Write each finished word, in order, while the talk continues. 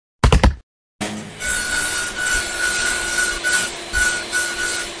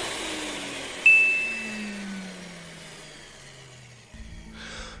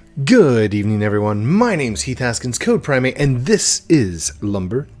Good evening, everyone. My name's Heath Haskins, Code Primate, and this is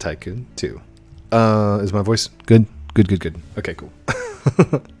Lumber Tycoon 2. Is my voice good? Good. Okay, cool.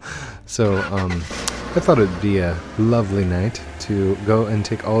 So, I thought it'd be a lovely night to go and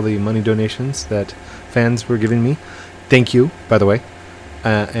take all the money donations that fans were giving me. Thank you, by the way.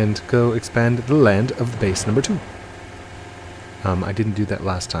 And go expand the land of the base number 2. I didn't do that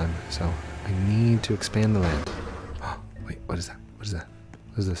last time, so I need to expand the land. Wait, what is that? What is that?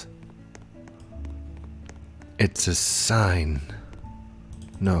 What is this? It's a sign.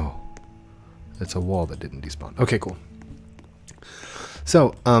 No. It's a wall that didn't despawn. Okay, cool.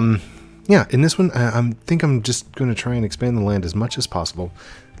 So, yeah, in this one, I think I'm just going to try and expand the land as much as possible.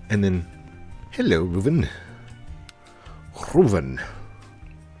 And then, hello, Reuven.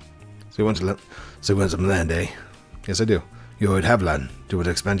 So you want some land, eh? Yes, I do. You would have land. Do you want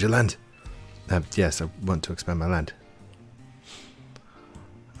to expand your land? Yes, I want to expand my land.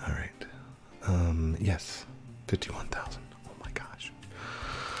 All right. Yes. 51,000. Oh my gosh.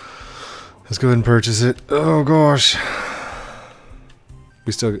 Let's go ahead and purchase it. Oh gosh.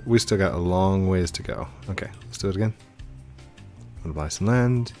 We still got a long ways to go. Okay, let's do it again. I want to buy some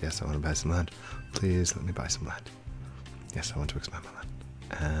land. Yes, I want to buy some land. Please let me buy some land. Yes, I want to expand my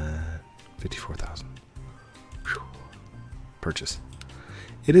land. 54,000. Purchase.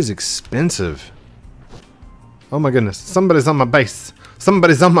 It is expensive. Oh my goodness. Somebody's on my base.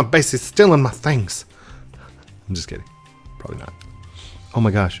 Somebody's on my base. He's stealing my things. I'm just kidding. Probably not. Oh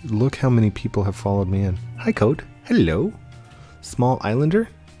my gosh. Look how many people have followed me in. Hi, Code. Hello. Small Islander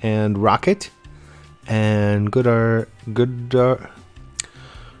and Rocket and June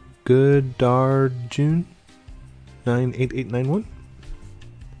 98891.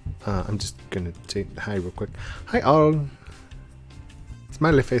 I'm just gonna say hi real quick. Hi all.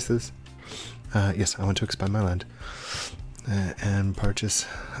 Smiley faces. Yes, I want to expand my land and purchase.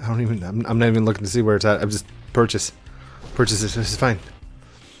 I'm not even looking to see where it's at. I'm just purchase. Purchase it. This is fine.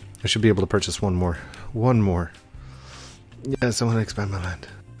 I should be able to purchase one more. One more. Yes, I want to expand my land.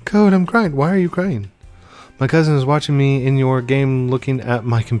 Code, I'm crying. Why are you crying? My cousin is watching me in your game looking at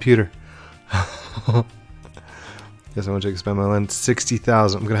my computer. Yes, I want to expand my land.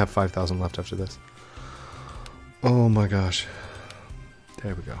 60,000. I'm going to have 5,000 left after this. Oh my gosh.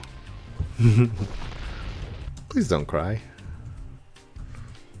 There we go. Please don't cry.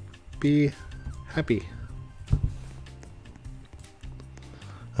 Be happy.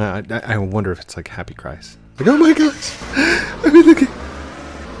 I wonder if it's like happy cries. Like, oh my gosh! I'm in the game.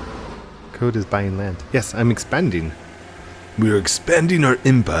 Code is buying land. Yes, I'm expanding. We're expanding our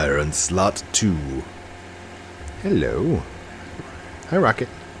empire on slot 2. Hello. Hi, Rocket.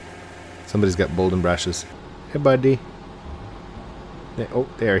 Somebody's got golden brushes. Hey, buddy. Oh,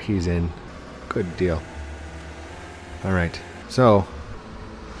 there he's in. Good deal. Alright, so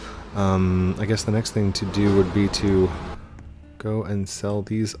I guess the next thing to do would be to go and sell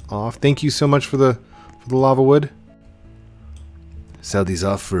these off. Thank you so much for the lava wood. Sell these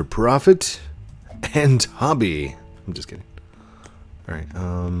off for profit and hobby. I'm just kidding. Alright,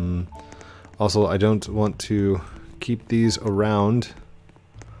 also I don't want to keep these around,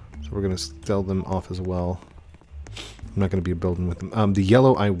 so we're gonna sell them off as well. I'm not going to be building with them. The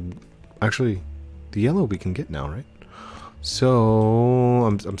yellow, the yellow we can get now, right? So,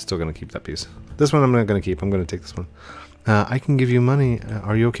 I'm still going to keep that piece. This one I'm not going to keep. I'm going to take this one. I can give you money.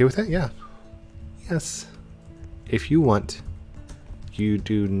 Are you okay with that? Yeah. Yes. If you want, you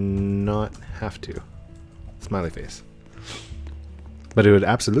do not have to. Smiley face. But it would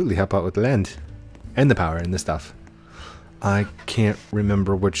absolutely help out with the land. And the power and the stuff. I can't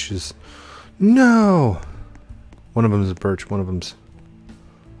remember which is... No! One of them is birch, one of them's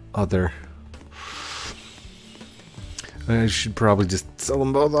other. I should probably just sell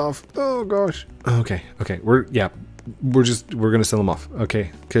them both off. Oh gosh. Okay. We're gonna sell them off.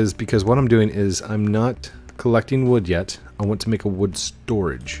 Okay, because what I'm doing is I'm not collecting wood yet. I want to make a wood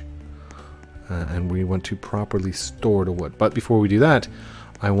storage, and we want to properly store the wood. But before we do that,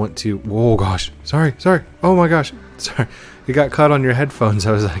 I want to. Whoa, gosh. Sorry. Oh my gosh. Sorry. You got caught on your headphones.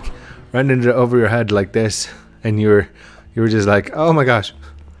 I was like running it over your head like this. And you were just like, oh my gosh.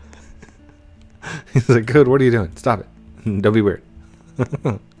 He's like, good, what are you doing? Stop it. Don't be weird.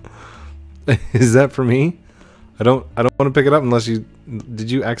 Is that for me? I don't want to pick it up unless you...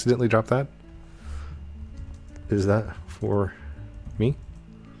 Did you accidentally drop that? Is that for me?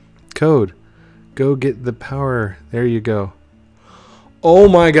 Code. Go get the power. There you go. Oh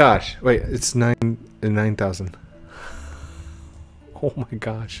my gosh. Wait, it's 9,000. Oh my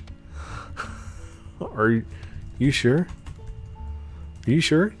gosh. Are you sure? Are you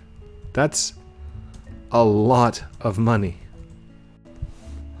sure? That's a lot of money.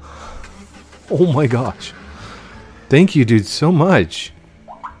 Oh my gosh. Thank you, dude, so much.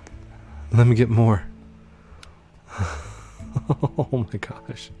 Let me get more. Oh my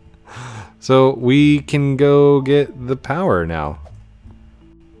gosh. So we can go get the power now.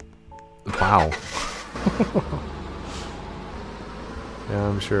 Wow. Yeah,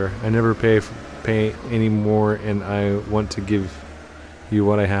 I'm sure. I never pay any more, and I want to give you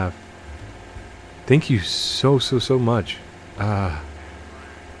what I have. Thank you so much.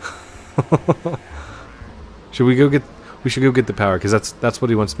 Should we go get? We should go get the power, because that's what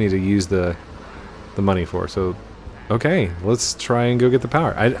he wants me to use the money for. So, okay, let's try and go get the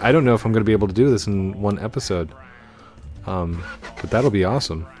power. I don't know if I'm going to be able to do this in one episode, but that'll be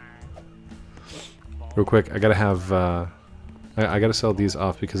awesome. Real quick, I gotta have I gotta sell these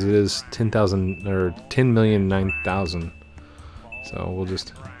off because it is 10,000 or 10,009,000. So we'll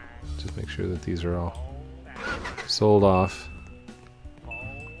just make sure that these are all sold off.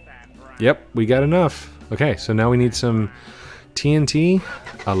 Yep, we got enough. Okay, so now we need some TNT,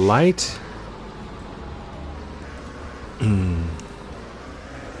 a light.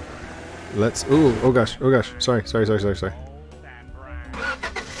 Let's. Ooh, oh gosh, oh gosh. Sorry.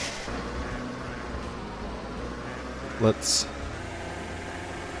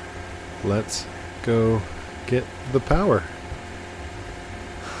 Let's go get the power.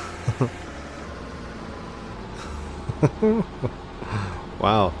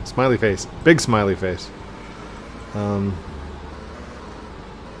 Wow, smiley face. Big smiley face.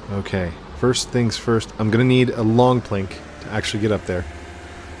 Okay, first things first, I'm gonna need a long plank to actually get up there.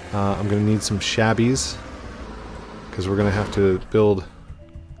 I'm gonna need some shabbies, because we're gonna have to build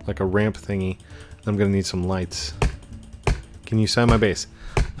like a ramp thingy. I'm gonna need some lights. Can you sign my base?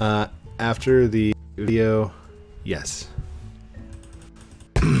 After the video, yes.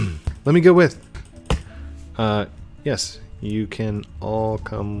 Let me go with. Yes, you can all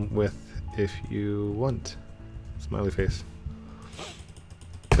come with if you want. Smiley face.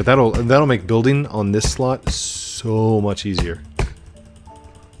 But that'll make building on this slot so much easier.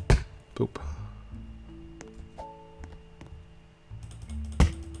 Boop.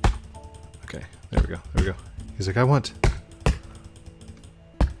 Okay, there we go. He's like, I want.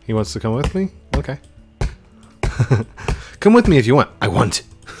 He wants to come with me? Okay. Come with me if you want. I want.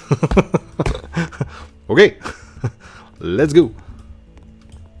 Okay. Let's go.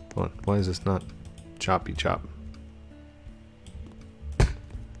 Hold on. Why is this not choppy chop?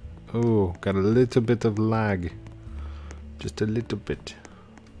 Oh, got a little bit of lag. Just a little bit.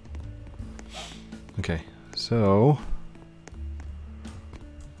 Okay, so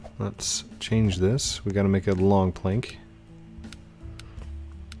let's change this. We gotta make a long plank.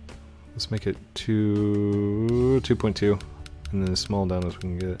 Let's make it 2.2, and then as small down as we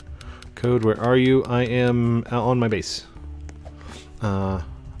can get it. Code, where are you? I am on my base.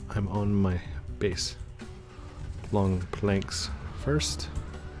 I'm on my base. Long planks first,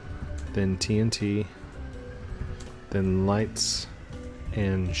 then TNT, then lights,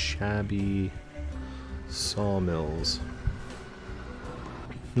 and shabby sawmills.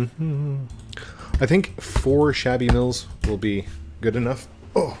 I think 4 shabby mills will be good enough.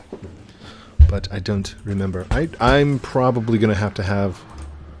 Oh, but I don't remember. I'm probably gonna have to have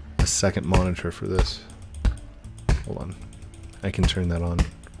a second monitor for this. Hold on, I can turn that on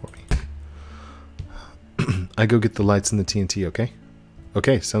for me. I go get the lights and the TNT. Okay.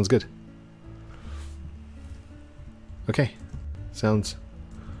 Okay, sounds good. Okay, sounds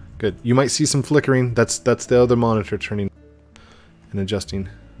good. You might see some flickering. That's the other monitor turning and adjusting.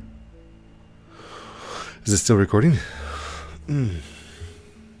 Is it still recording?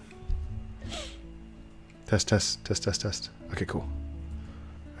 Test. Okay, cool.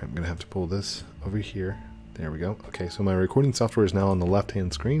 I'm gonna have to pull this over here. There we go. Okay, so my recording software is now on the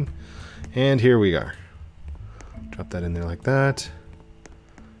left-hand screen, and here we are. Drop that in there like that,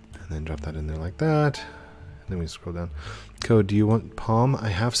 and then drop that in there like that, and then we scroll down. Code, do you want palm? I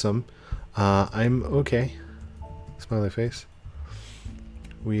have some. I'm okay. Smiley face.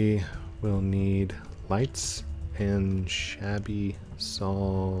 We will need lights and shabby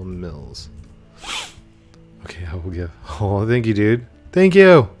sawmills. Okay, I will give. Oh, thank you, dude. Thank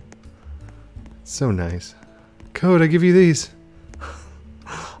you. So nice. Code, I give you these.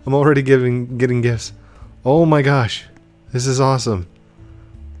 I'm already getting gifts. Oh my gosh, this is awesome.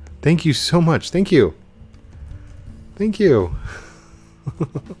 Thank you so much. Thank you. Thank you.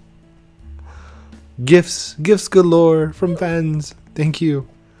 Gifts galore from fans. Thank you.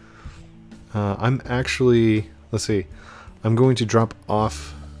 I'm actually, let's see, I'm going to drop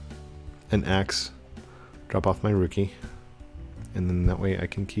off an axe, drop off my Ruki, and then that way I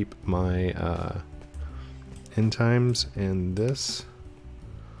can keep my end times and this.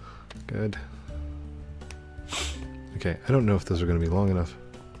 Good. Okay, I don't know if those are going to be long enough.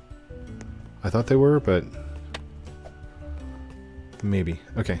 I thought they were, but maybe.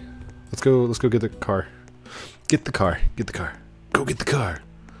 Okay, let's go get the car. Get the car. Get the car. Go get the car.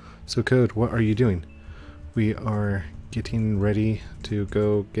 So Code, what are you doing? We are getting ready to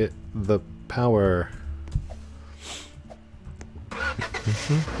go get the power.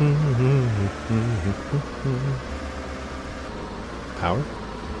 Power?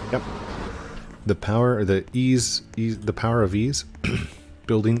 Yep. The power, or the ease, the power of ease,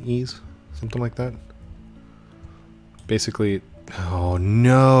 building ease, something like that. Basically, oh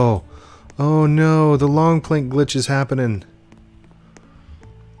no, the long plank glitch is happening.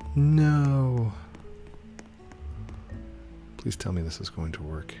 No. Please tell me this is going to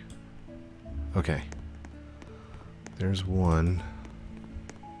work. Okay. There's one.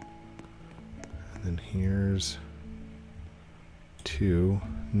 And then here's two.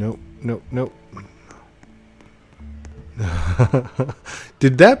 Nope, nope, nope.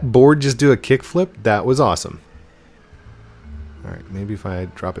 Did that board just do a kickflip? That was awesome. Alright, maybe if I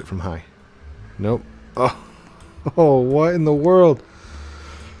drop it from high. Nope. Oh, what in the world?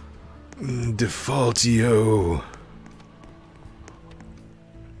 Defaultio.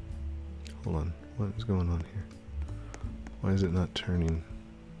 Hold on. What is going on here? Why is it not turning?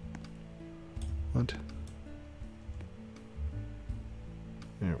 What?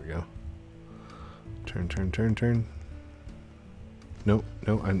 There we go. Turn, turn, turn, turn. No,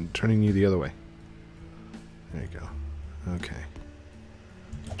 no, I'm turning you the other way. There you go. Okay.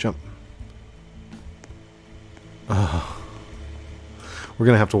 Jump. Oh. We're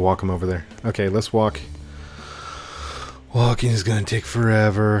gonna have to walk him over there. Okay, let's walk. Walking is gonna take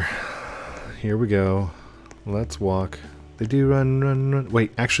forever. Here we go. Let's walk. They do run, run, run.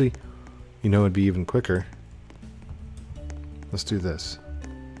 Wait, actually, you know it'd be even quicker. Let's do this.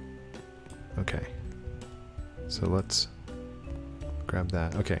 Okay. So let's grab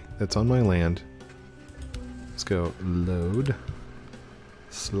that. Okay, that's on my land. Let's go load.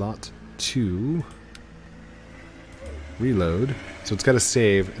 Slot 2. Reload. So it's got to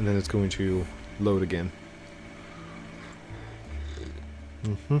save, and then it's going to load again.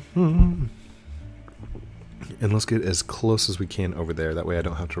 And let's get as close as we can over there. That way I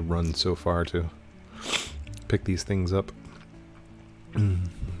don't have to run so far to pick these things up. I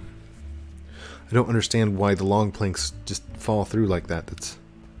don't understand why the long planks just fall through like that. That's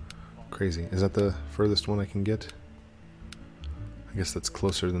crazy. Is that the furthest one I can get? I guess that's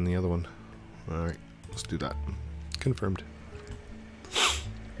closer than the other one. Alright, let's do that. Confirmed.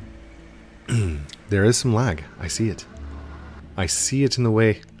 There is some lag. I see it. I see it in the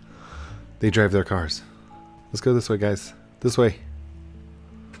way they drive their cars. Let's go this way, guys. This way.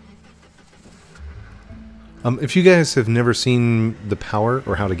 If you guys have never seen the power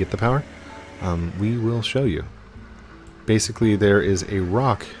or how to get the power, we will show you. Basically, there is a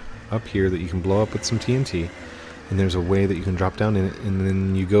rock up here that you can blow up with some TNT, and there's a way that you can drop down in it, and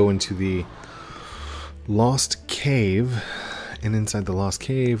then you go into the Lost Cave, and inside the Lost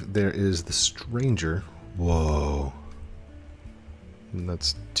Cave there is the Stranger. Whoa. And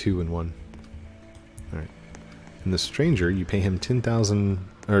that's 2 in 1. Alright. And the Stranger, you pay him 10,000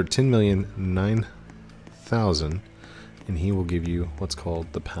 or 10,009,000, and he will give you what's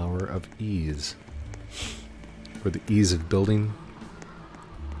called the power of ease. Or the ease of building.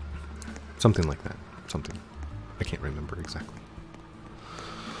 Something like that. Something. I can't remember exactly.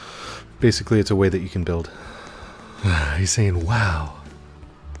 Basically, it's a way that you can build. He's saying wow.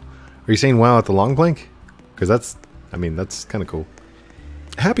 Are you saying wow at the long plank? Because that's, I mean, that's kind of cool.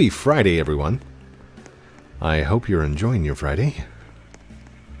 Happy Friday, everyone. I hope you're enjoying your Friday.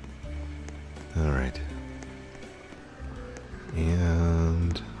 Alright.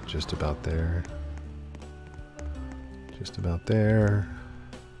 And just about there. Just about there.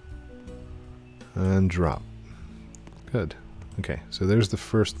 And drop. Good. Okay, so there's the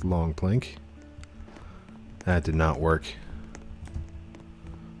first long plank. That did not work.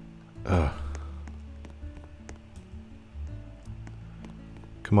 Ugh.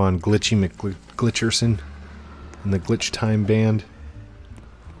 Come on, Glitchy McGlitcherson and the Glitch Time Band.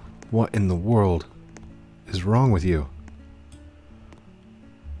 What in the world is wrong with you?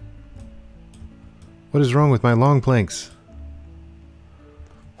 What is wrong with my long planks?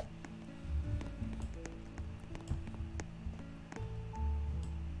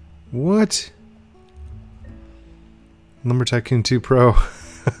 What? Lumber Tycoon 2 Pro.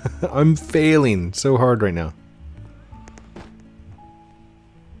 I'm failing so hard right now.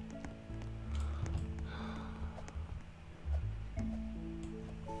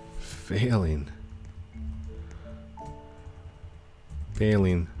 Failing.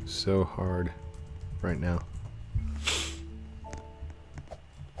 Failing so hard right now.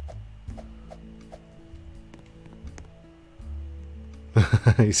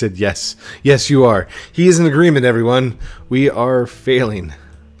 He said yes. Yes, you are. He is in agreement, everyone. We are failing.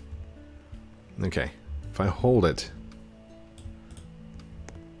 Okay. If I hold it.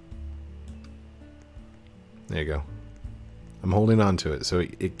 There you go. I'm holding on to it, so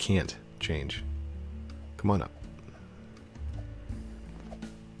it can't change. Come on up.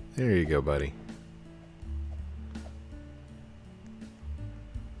 There you go, buddy.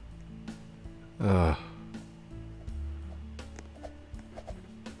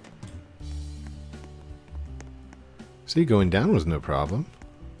 See, going down was no problem.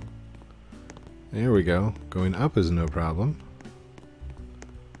 There we go. Going up is no problem.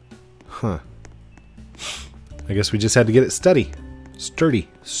 Huh. I guess we just had to get it sturdy. Sturdy.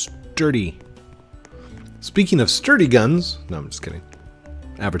 Sturdy. Speaking of sturdy guns... No, I'm just kidding.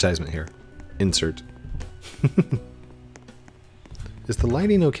 Advertisement here. Insert. Is the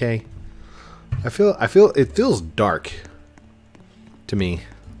lighting okay? I feel it feels dark to me.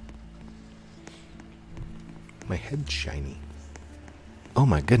 My head's shiny. Oh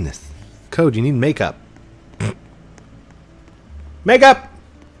my goodness. Code, you need makeup. Makeup!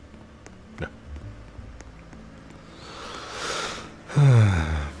 No.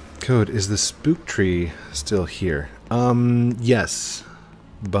 Code, is the spook tree still here? Yes.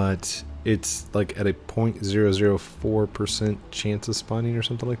 But it's like at a 0.004% chance of spawning or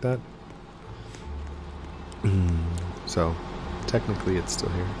something like that. So, technically it's still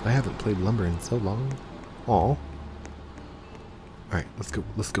here. I haven't played Lumber in so long. Aw. Alright, let's go,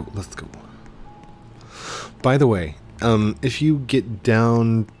 let's go, let's go. By the way, if you get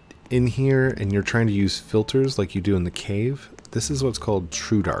down in here and you're trying to use filters like you do in the cave, this is what's called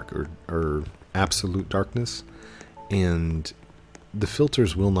true dark or absolute darkness. And the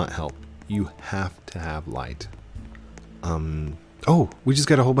filters will not help. You have to have light. Oh, we just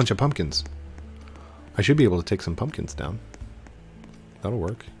got a whole bunch of pumpkins. I should be able to take some pumpkins down. That'll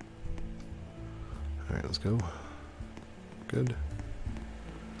work. Alright, let's go. Good.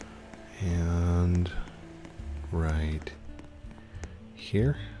 And right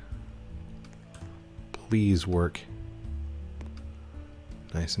here. Please work.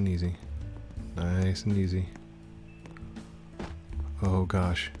 Nice and easy. Nice and easy. Oh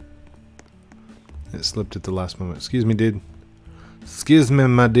gosh. It slipped at the last moment. Excuse me, dude. Excuse me,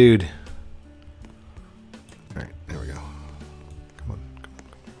 my dude. Alright, there we go. Come on, come on, come on.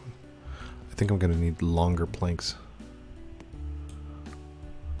 I think I'm gonna need longer planks.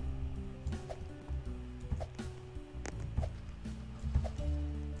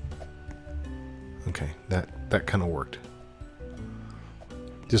 Okay, that kind of worked.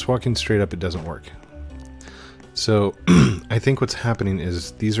 Just walking straight up, it doesn't work. So, I think what's happening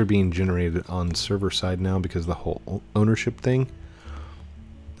is these are being generated on server side now because of the whole ownership thing.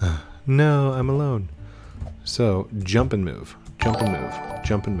 No, I'm alone. So, jump and move. Jump and move.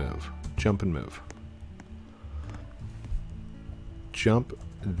 Jump and move. Jump and move. Jump,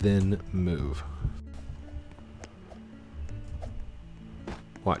 then move.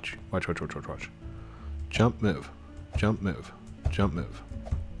 Watch. Watch, watch, watch, watch, watch. Jump, move. Jump, move. Jump, move.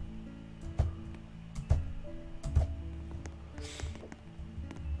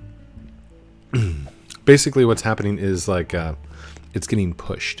 Basically what's happening is like it's getting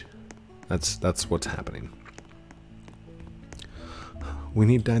pushed. That's what's happening. We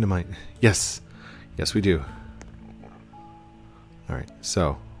need dynamite. Yes. Yes, we do. Alright,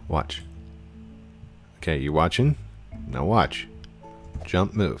 so watch. Okay, you watching? Now watch.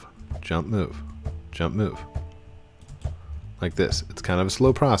 Jump, move. Jump, move. Jump, move. Like this. It's kind of a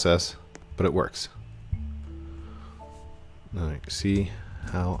slow process, but it works. Alright, see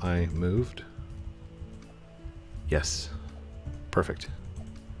how I moved? Yes. Perfect.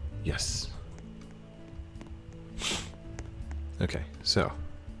 Yes. Okay, so.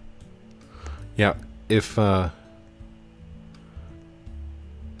 Yeah, if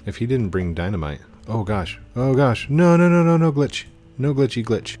he didn't bring dynamite. Oh gosh. Oh gosh. No, no, no, no, no glitch. No glitchy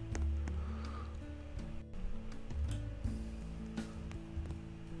glitch.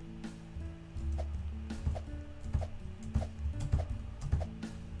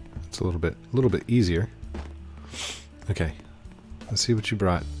 It's a little bit easier. Okay, let's see what you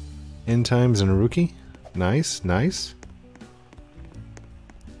brought. End times and a Ruki. Nice, nice.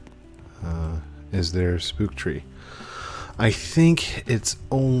 Is there spook tree? I think it's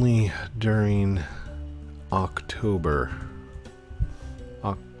only during October.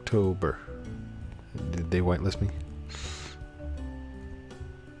 October. Did they whitelist me?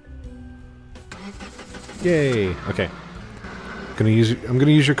 Yay! Okay. I'm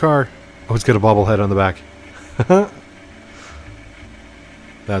gonna use your car. Oh, it's got a bobblehead on the back.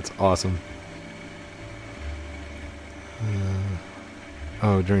 That's awesome.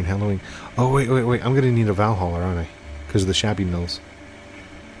 Oh, during Halloween. Oh, wait. I'm going to need a Valhalla, aren't I? Because of the shabby mills.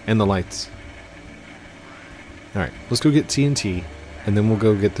 And the lights. Alright, let's go get TNT. And then we'll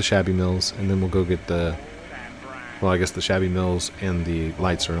go get the shabby mills. And then we'll go get the... Well, I guess the shabby mills and the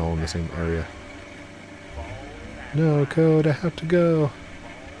lights are all in the same area. No, Code, I have to go.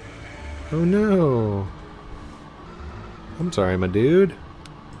 Oh, no. I'm sorry, my dude.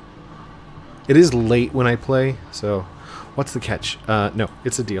 It is late when I play, so... What's the catch? No,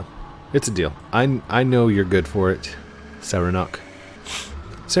 it's a deal. It's a deal. I know you're good for it, Serenok.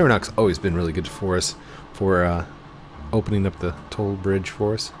 Serenok's always been really good for us, for opening up the toll bridge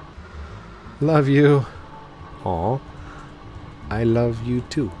for us. Love you. Aw. I love you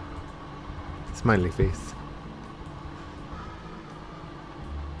too. Smiley face.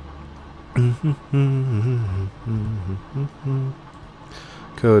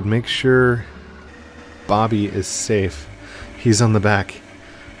 Code, make sure Bobby is safe. He's on the back.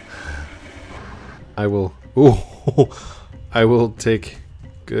 I will... Ooh, I will take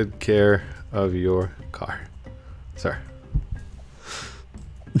good care of your car, sir.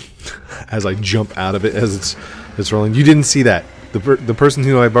 As I jump out of it as it's rolling. You didn't see that. The person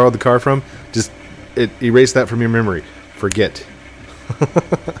who I borrowed the car from, just erase that from your memory. Forget.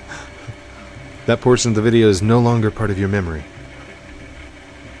 That portion of the video is no longer part of your memory.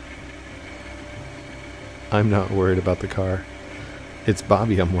 I'm not worried about the car. It's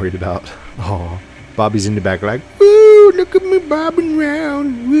Bobby I'm worried about. Oh, Bobby's in the back like, woo, look at me bobbing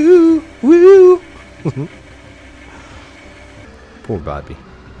around, woo, woo. Poor Bobby.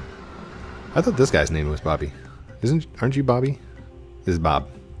 I thought this guy's name was Bobby. Aren't you Bobby? This is Bob.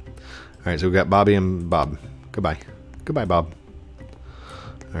 Alright, so we got Bobby and Bob. Goodbye. Goodbye, Bob.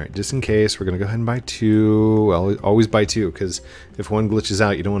 Alright, just in case, we're going to go ahead and buy two. Well, always buy two, because if one glitches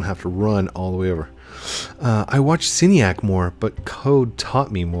out, you don't want to have to run all the way over. I watched Ciniac more, but Code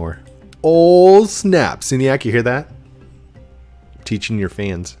taught me more. Oh, snap. Ciniac, you hear that? Teaching your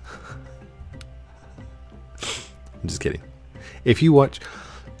fans. I'm just kidding. If you watch...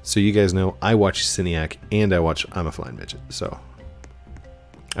 So you guys know, I watch Ciniac and I watch I'm a Flying Midget. So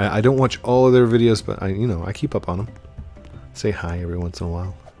I don't watch all of their videos, but I keep up on them. Say hi every once in a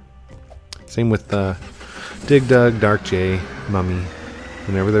while. Same with Dig Dug, Dark J, Mummy.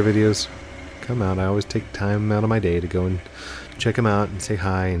 Whenever their videos come out, I always take time out of my day to go and check them out and say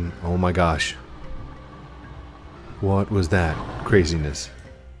hi. And oh my gosh, what was that craziness?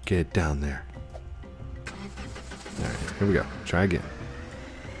 Get down there. All right, here we go. Try again.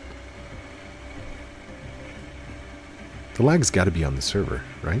 The lag's got to be on the server,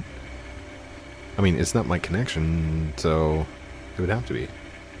 right? I mean, it's not my connection, so it would have to be.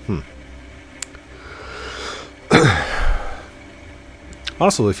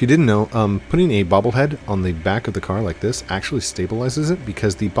 Also, if you didn't know, putting a bobblehead on the back of the car like this actually stabilizes it,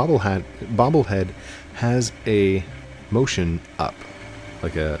 because the bobblehead has a motion up,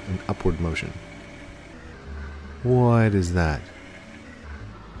 like an upward motion. What is that?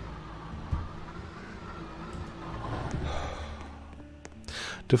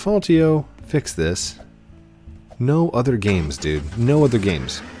 Defaultio, fix this. No other games, dude. No other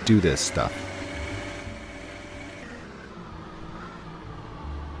games do this stuff.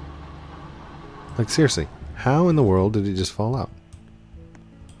 Like, seriously, how in the world did it just fall out?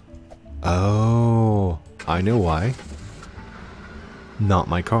 Oh, I know why. Not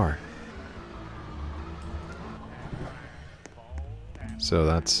my car. So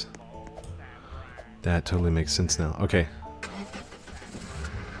that totally makes sense now. Okay.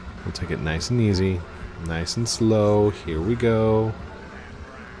 We'll take it nice and easy, nice and slow. Here we go.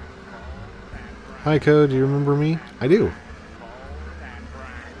 Hi, Code. Do you remember me? I do.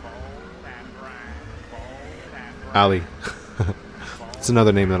 Ali. It's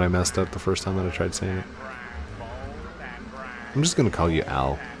another name that I messed up the first time that I tried saying it. I'm just going to call you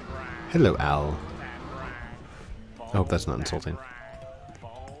Al. Hello, Al. I hope that's not insulting,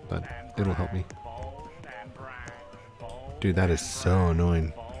 but it'll help me. Dude, that is so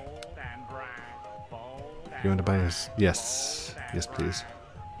annoying. You want to buy us? Yes. Yes, please.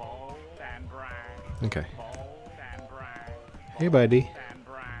 Okay. Hey, buddy.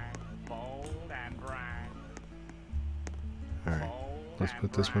 Alright. Let's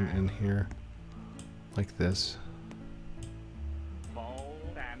put this one in here. Like this. I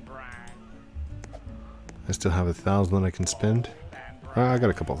still have 1,000 that I can spend. I got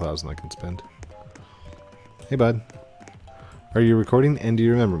a couple thousand I can spend. Hey, bud. Are you recording and do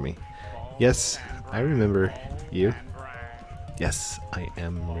you remember me? Yes. I remember you. Yes, I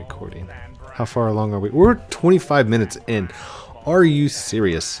am recording. How far along are we? We're 25 minutes in. Are you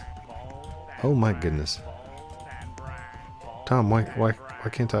serious? Oh my goodness. Tom, why Why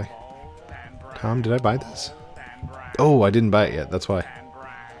can't I? Tom, did I buy this? Oh, I didn't buy it yet. That's why.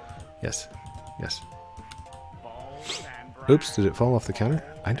 Yes. Yes. Oops, did it fall off the counter?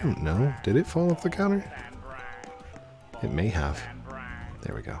 I don't know. Did it fall off the counter? It may have.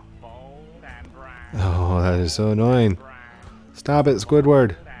 There we go. Oh, that is so annoying. Stop it,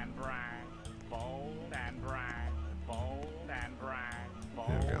 Squidward.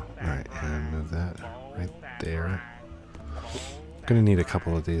 There we go. Alright, and move that right there. I'm gonna need a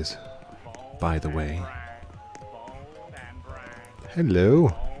couple of these, by the way.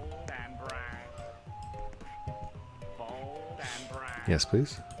 Hello. Yes,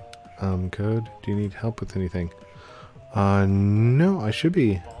 please. Code, do you need help with anything? No, I should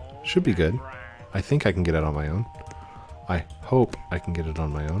be good. I think I can get it on my own. I hope I can get it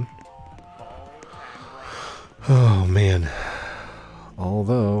on my own. Oh, man.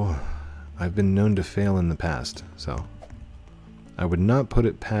 Although, I've been known to fail in the past, so I would not put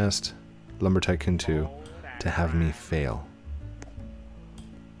it past Lumber Tycoon 2 to have me fail.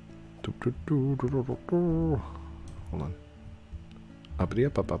 Hold on. Uppity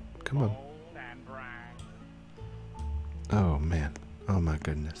up, up, up. Come on. Oh, man. Oh, my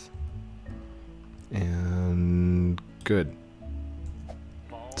goodness. And good.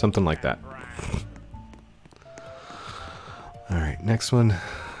 Something like that. Alright, next one.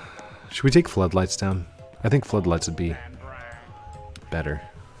 Should we take floodlights down? I think floodlights would be better.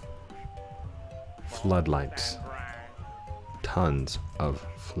 Floodlights. Tons of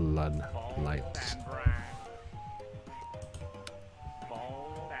floodlights.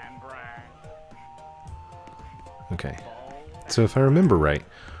 Okay. So if I remember right,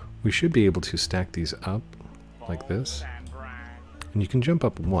 we should be able to stack these up like this. And you can jump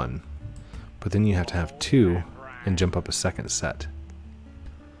up one, but then you have to have two and jump up a second set.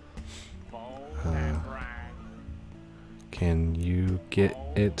 Can you get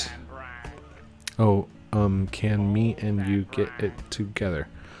it? Oh, can me and you get it together?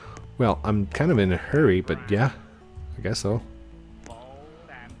 Well, I'm kind of in a hurry, but yeah, I guess so.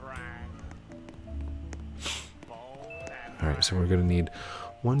 Alright, so we're going to need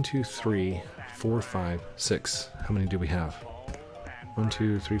 1, 2, 3, 4, 5, 6. How many do we have? 1,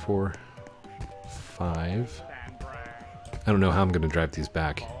 2, 3, 4, 5. I don't know how I'm going to drive these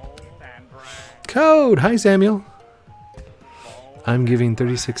back. Code! Hi, Samuel! I'm giving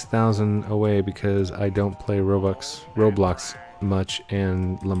 36,000 away because I don't play Roblox much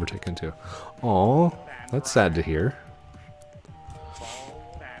and Lumber Tycoon 2. Aw, that's sad to hear.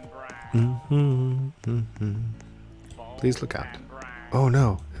 Please look out. Oh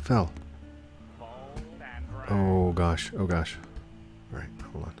no, it fell. Oh gosh, oh gosh. Alright,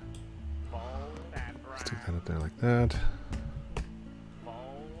 hold on. Stick that up there like that.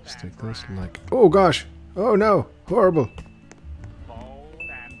 Stick this like... Oh gosh! Oh no! Horrible!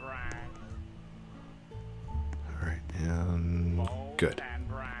 Alright, and... Good.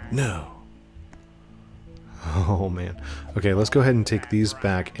 No! Oh man. Okay, let's go ahead and take these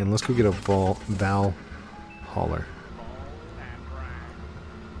back and let's go get a Val hauler.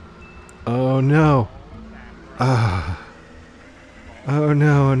 Oh no! Ah! Oh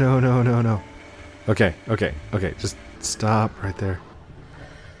no, no, no, no, no. Okay, okay, okay, just stop right there.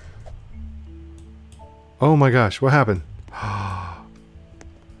 Oh my gosh, what happened?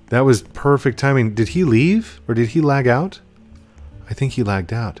 That was perfect timing. Did he leave? Or did he lag out? I think he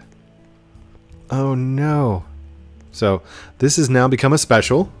lagged out. Oh no. So, this has now become a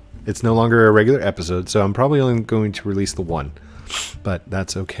special. It's no longer a regular episode, so I'm probably only going to release the one. But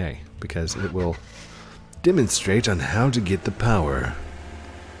that's okay, because it will demonstrate on how to get the power.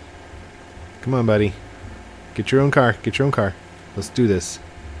 Come on, buddy. Get your own car. Get your own car. Let's do this.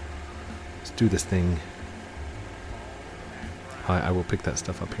 Let's do this thing. I will pick that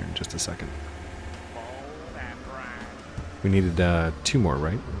stuff up here in just a second. We needed 2 more,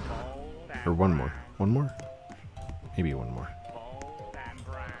 right? Or 1 more. 1 more? Maybe 1 more.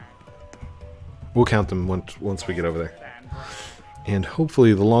 We'll count them once we get over there. And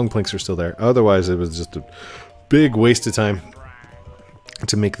hopefully the long planks are still there. Otherwise it was just a big waste of time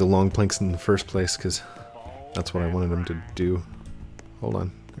to make the long planks in the first place, because that's what I wanted them to do. Hold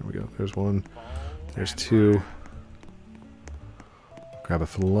on. There we go. There's 1. There's 2. Grab a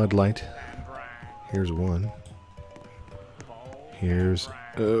floodlight. Here's 1. Here's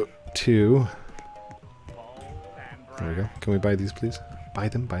 2. There we go. Can we buy these, please? Buy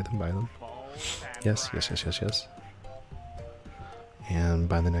them, buy them, buy them. Yes, yes, yes, yes, yes. And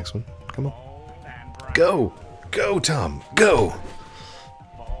buy the next one. Come on. Go! Go, Tom! Go!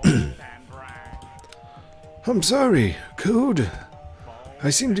 I'm sorry, Code. I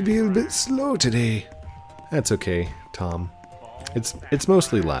seem to be a bit slow today. That's okay, Tom. It's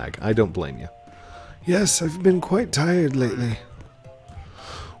mostly lag. I don't blame you. Yes, I've been quite tired lately.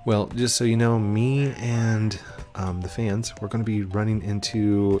 Well, just so you know, me and the fans, we're going to be running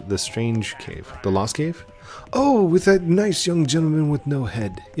into the strange cave. The lost cave? Oh, with that nice young gentleman with no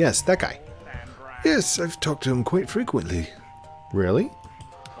head. Yes, that guy. Yes, I've talked to him quite frequently. Really?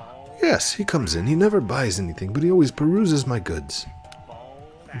 Yes, he comes in. He never buys anything, but he always peruses my goods.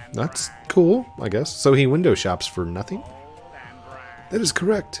 That's cool, I guess. So he window shops for nothing? That is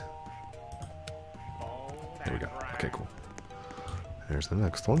correct. There we go. Okay, cool. There's the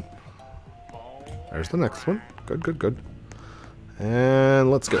next one. There's the next one. Good, good, good. And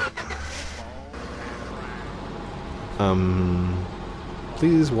let's go.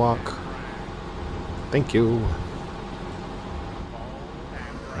 Please walk. Thank you.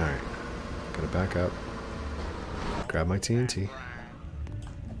 Alright. Gotta back up. Grab my TNT.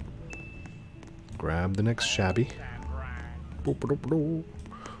 Grab the next shabby.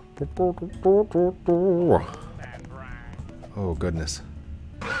 Oh, goodness.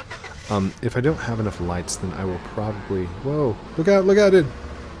 If I don't have enough lights, then I will probably... Whoa! Look out it!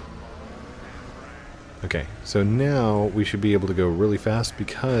 Okay, so now we should be able to go really fast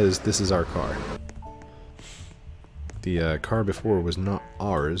because this is our car. The car before was not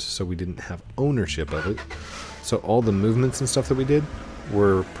ours, so we didn't have ownership of it. So all the movements and stuff that we did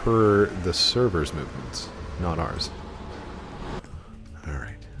were per the server's movements, not ours.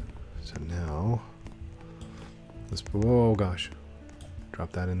 Alright, so now... let's... oh gosh.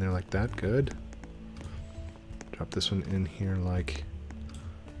 Drop that in there like that, good. Drop this one in here like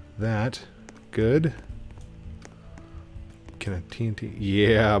that, good. Can I TNT?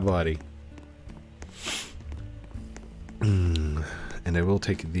 Yeah, buddy. And I will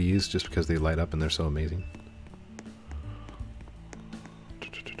take these just because they light up and they're so amazing.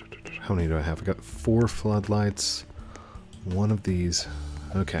 How many do I have? I got 4 floodlights. 1 of these.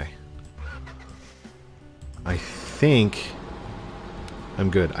 Okay. I think I'm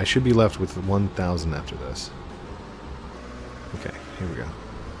good. I should be left with 1,000 after this. Okay, here we go.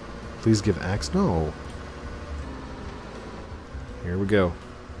 Please give axe. No. Here we go.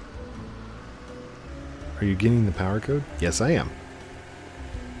 Are you getting the power code? Yes, I am.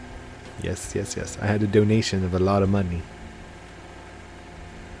 Yes, yes, yes. I had a donation of a lot of money.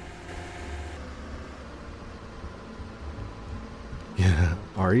 Yeah,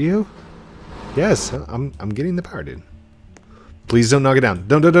 are you? Yes, I'm getting the power, dude. Please don't knock it down.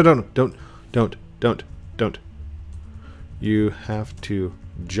 Don't. You have to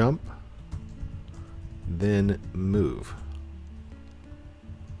jump, then move.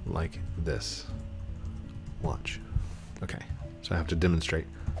 Like this. Watch. Okay, so I have to demonstrate.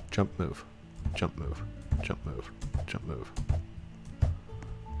 Jump, move. Jump, move. Jump, move. Jump, move.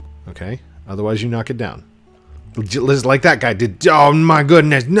 Okay, otherwise you knock it down. Just like that guy did. Oh my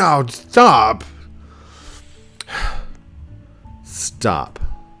goodness, no, stop. Stop.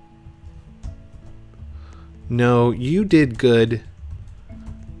 No, you did good.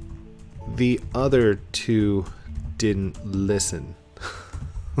 The other two didn't listen.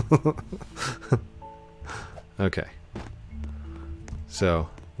 Okay. So,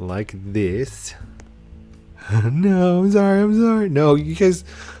 like this. No, I'm sorry. No, you guys...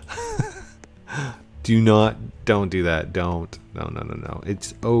 don't do that. Don't. No.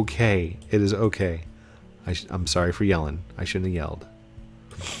 It's okay. It is okay. I'm sorry for yelling. I shouldn't have yelled.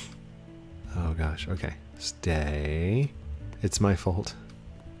 Oh gosh, okay. Stay. It's my fault.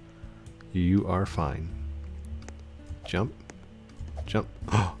 You are fine. Jump. Jump.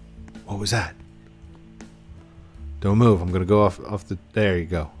 Oh, what was that? Don't move. I'm gonna go off the... There you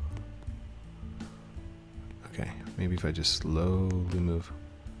go. Okay, maybe if I just slowly move.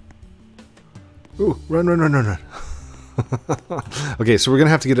 Ooh, run. Okay, so we're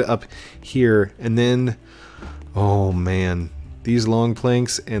gonna have to get it up here, and then... oh man, these long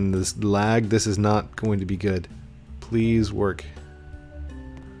planks and this lag, this is not going to be good. Please work.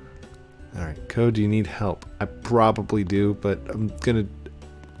 Alright, Code, do you need help? I probably do, but I'm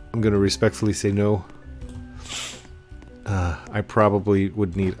gonna respectfully say no. I probably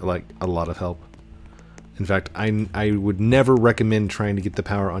would need like a lot of help. In fact, I would never recommend trying to get the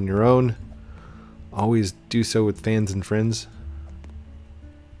power on your own. Always do so with fans and friends.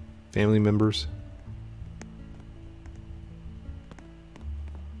 Family members.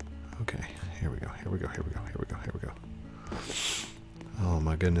 Okay, here we go. Oh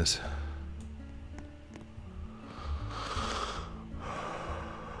my goodness.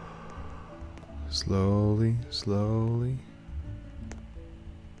 Slowly.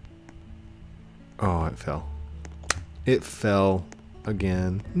 Oh, it fell. It fell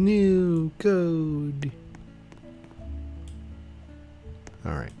again. New code.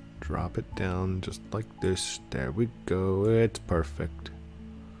 Alright, drop it down just like this. There we go. It's perfect.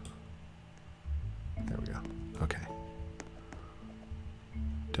 There we go. Okay.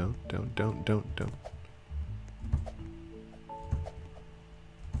 Don't.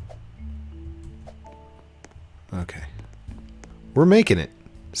 Okay. We're making it.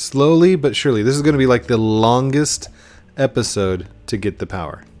 Slowly but surely. This is going to be like the longest episode to get the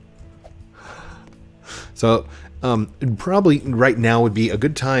power. So, probably right now would be a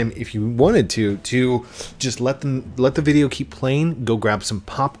good time if you wanted to just let the video keep playing. Go grab some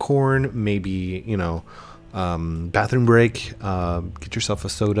popcorn, maybe, you know, bathroom break, get yourself a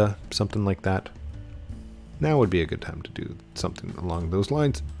soda, something like that. Now would be a good time to do something along those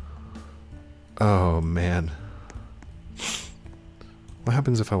lines. Oh man. What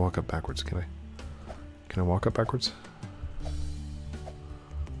happens if I walk up backwards? Can I walk up backwards?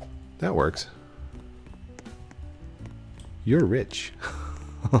 That works. You're rich.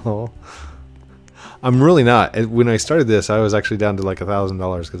 I'm really not. When I started this, I was actually down to like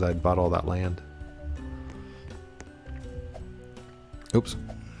 $1,000 because I'd bought all that land. Oops.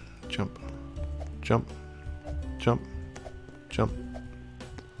 Jump. Jump. Jump. Jump.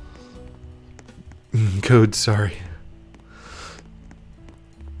 Code, sorry.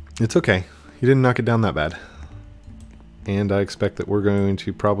 It's okay. You didn't knock it down that bad. And I expect that we're going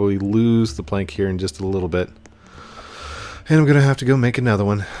to probably lose the plank here in just a little bit. And I'm going to have to go make another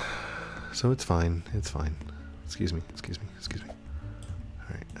one. So it's fine. It's fine. Excuse me. Excuse me. Excuse me.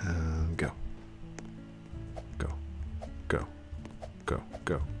 Alright. Go. Go. Go. Go.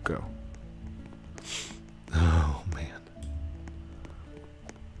 Go. Go. Oh, man.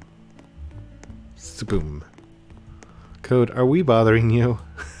 Boom. Code, are we bothering you?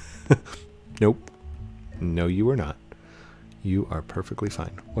 Nope. No, you are not. You are perfectly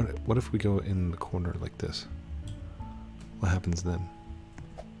fine. What if we go in the corner like this? What happens then?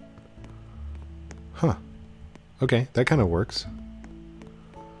 Huh. Okay, that kind of works.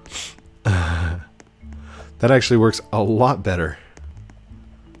 That actually works a lot better.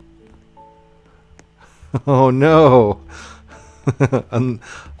 Oh no!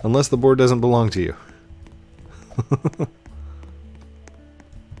 Unless the board doesn't belong to you.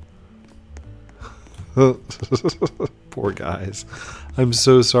 Poor guys. I'm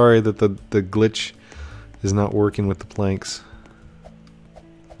so sorry that the glitch is not working with the planks.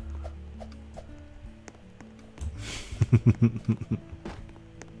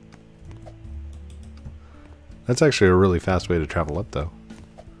 That's actually a really fast way to travel up, though.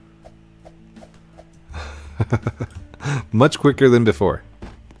 Much quicker than before.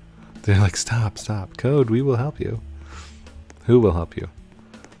 They're like, stop, stop. Code, we will help you. Who will help you?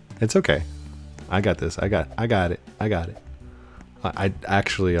 It's okay. I got this. I got it. I got it. I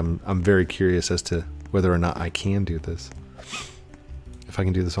actually, I'm very curious as to whether or not I can do this. If I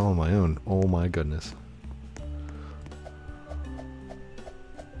can do this all on my own. Oh my goodness.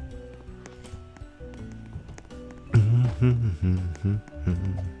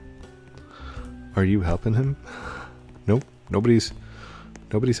 Are you helping him? Nope. Nobody's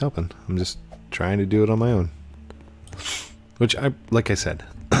helping. I'm just trying to do it on my own. Which like I said,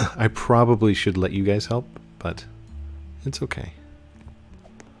 I probably should let you guys help, but it's okay.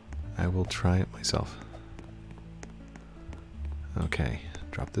 I will try it myself. Okay,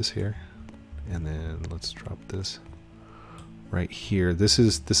 drop this here, and then let's drop this right here. This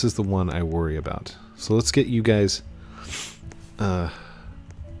is the one I worry about. So let's get you guys.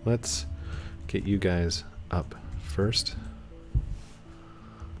 Let's get you guys up first.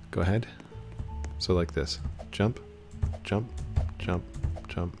 Go ahead. So like this. Jump, jump, jump,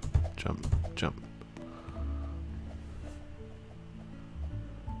 jump, jump, jump.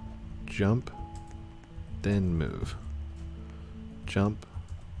 Jump, then move. Jump,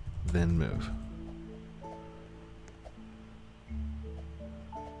 then move.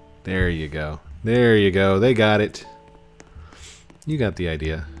 There you go. There you go. They got it. You got the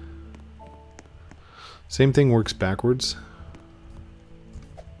idea. Same thing works backwards.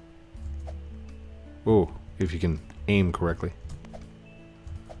 Oh, if you can aim correctly.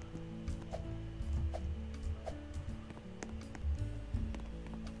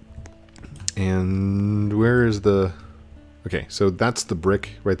 And where is the... Okay, so that's the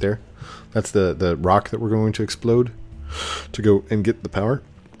brick right there. That's the rock that we're going to explode to go and get the power.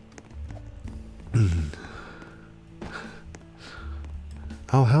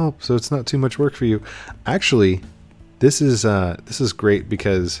 I'll help, so it's not too much work for you. Actually, this is great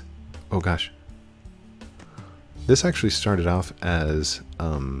because, oh gosh, this actually started off as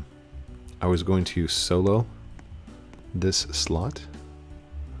I was going to solo this slot,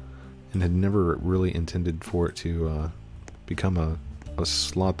 and had never really intended for it to become a a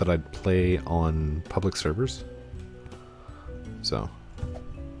slot that I'd play on public servers. So.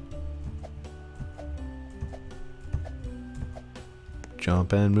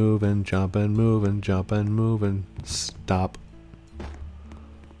 Jump and move and jump and move and jump and move and stop.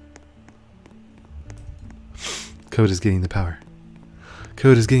 Code is getting the power.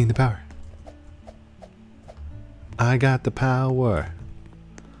 Code is getting the power. I got the power.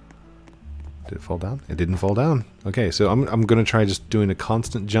 Did it fall down? It didn't fall down. Okay, so I'm gonna try just doing a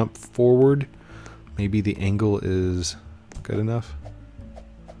constant jump forward. Maybe the angle is good enough.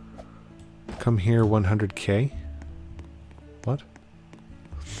 Come here 100K. What?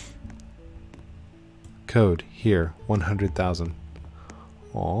 Code here 100,000.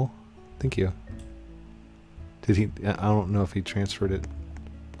 Aw, thank you. Did he? I don't know if he transferred it.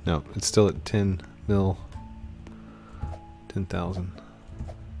 No, it's still at 10 mil. 10,000.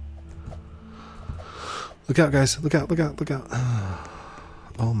 Look out, guys! Look out! Look out! Look out!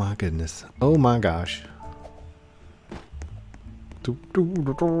 Oh my goodness! Oh my gosh!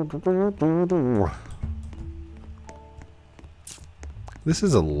 This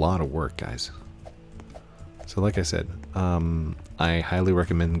is a lot of work, guys. So like I said, I highly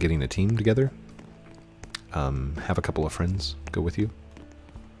recommend getting a team together. Have a couple of friends go with you.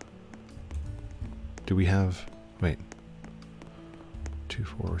 Do we have... Wait. 2,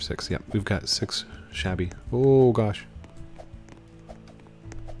 4, 6. Yep, we've got 6 shabby. Oh gosh.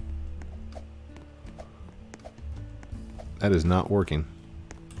 That is not working.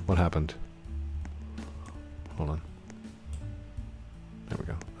 What happened? Hold on. There we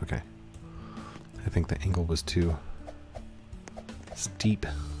go. Okay. I think the angle was too steep.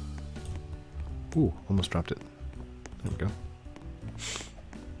 Ooh, almost dropped it. There we go.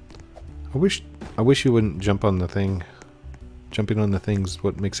 I wish you wouldn't jump on the thing. Jumping on the thing's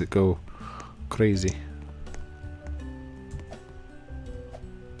what makes it go crazy.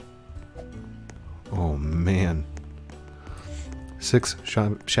 Oh man. 6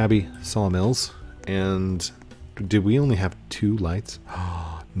 shabby sawmills. And did we only have 2 lights?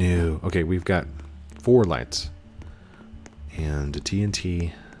 Oh, no. Okay, we've got 4 lights. And a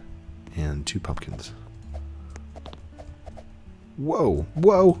TNT. And 2 pumpkins. Whoa!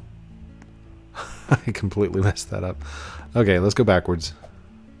 Whoa! I completely messed that up. Okay, let's go backwards.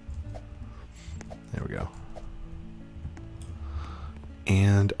 There we go.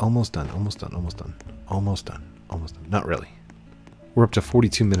 And almost done, almost done, almost done. Almost done, almost done. Not really. We're up to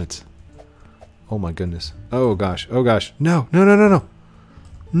 42 minutes. Oh my goodness. Oh gosh, oh gosh. No, no, no, no, no.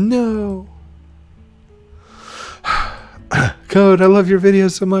 No. Code, I love your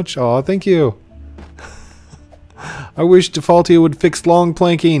videos so much. Aw, thank you. I wish Defaultio would fix long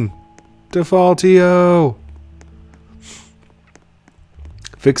planking. Defaultio!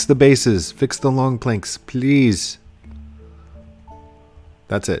 Fix the bases. Fix the long planks, please.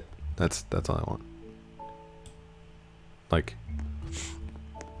 That's it. That's all I want. Like,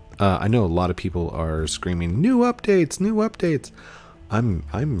 I know a lot of people are screaming, "New updates, new updates."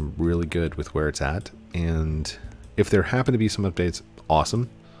 I'm really good with where it's at, and if there happen to be some updates, awesome.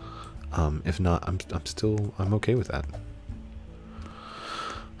 If not, I'm okay with that.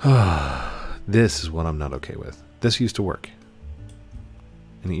 This is what I'm not okay with. This used to work.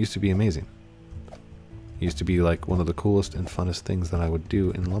 And it used to be amazing. It used to be like one of the coolest and funnest things that I would do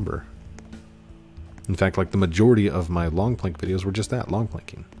in lumber. In fact, like the majority of my long plank videos were just that, long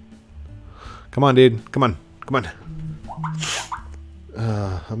planking. Come on, dude. Come on. Come on.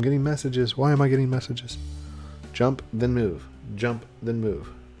 I'm getting messages. Why am I getting messages? Jump, then move. Jump, then move.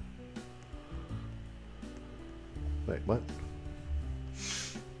 Wait, what?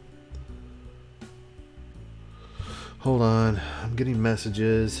 Hold on, I'm getting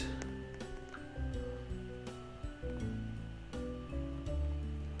messages.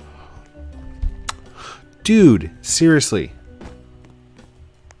 Dude, seriously.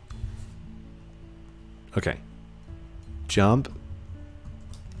 Okay. Jump.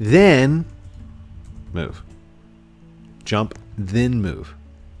 Then move. Jump, then move.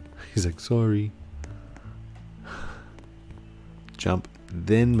 He's like, sorry. Jump,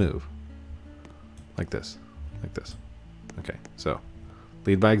 then move. Like this. Like this. Okay, so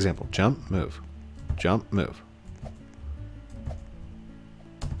lead by example. Jump, move. Jump, move.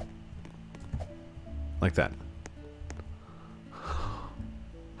 Like that.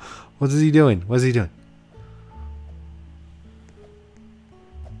 What is he doing? What is he doing?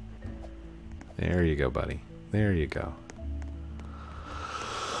 There you go, buddy. There you go.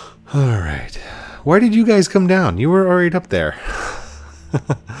 Alright. Why did you guys come down? You were already up there.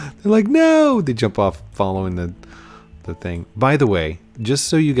 They're like, no! They jump off following the thing. By the way, just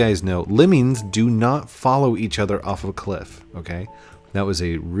so you guys know, lemmings do not follow each other off of a cliff, okay? That was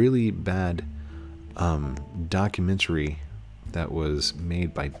a really bad documentary that was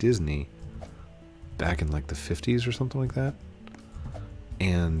made by Disney back in like the 50s or something like that.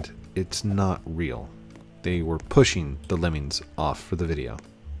 And it's not real. They were pushing the lemmings off for the video.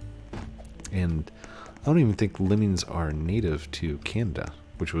 And I don't even think lemmings are native to Canada,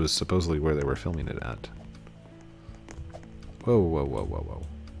 which was supposedly where they were filming it at. Whoa, whoa, whoa, whoa, whoa.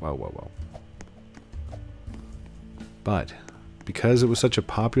 Whoa, whoa, whoa. But because it was such a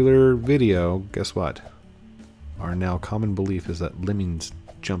popular video, guess what? Our now common belief is that lemmings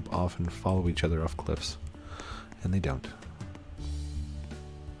jump off and follow each other off cliffs. And they don't.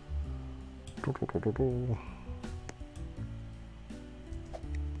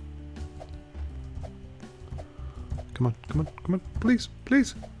 Come on, come on, come on, please,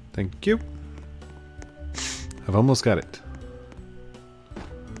 please. Thank you. I've almost got it.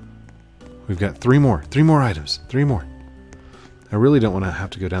 We've got three more items, 3 more. I really don't want to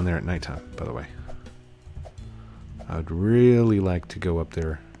have to go down there at nighttime, by the way. I would really like to go up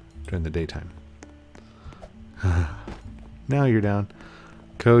there during the daytime. Now you're down.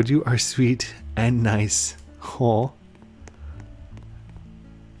 Code, you are sweet and nice. Oh.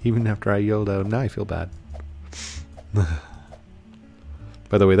 Even after I yelled out, now I feel bad.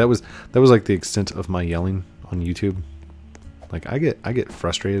 By the way, that was like the extent of my yelling on YouTube. Like I get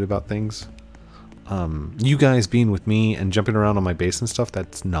frustrated about things. You guys being with me and jumping around on my base and stuff,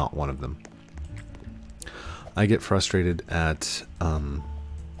 that's not one of them. I get frustrated at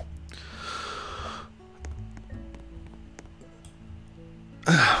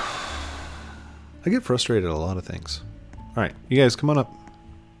I get frustrated at a lot of things. Alright, you guys come on up.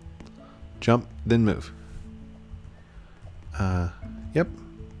 Jump, then move. Yep.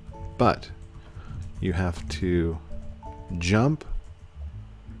 But you have to jump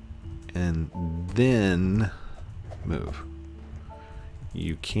and then move.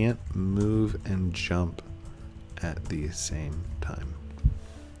 You can't move and jump at the same time.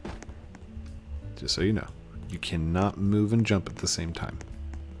 Just so you know, you cannot move and jump at the same time.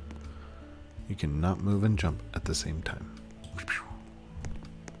 You cannot move and jump at the same time.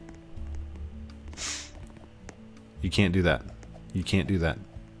 You can't do that. You can't do that.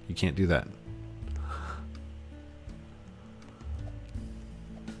 You can't do that.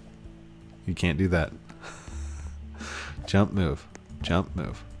 You can't do that. Jump, move. Jump,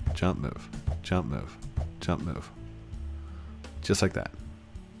 move. Jump, move. Jump, move. Jump, move. Just like that.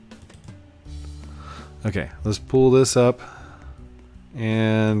 Okay, let's pull this up.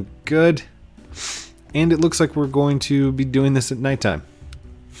 And good. And it looks like we're going to be doing this at nighttime.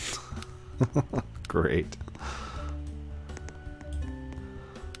 Great.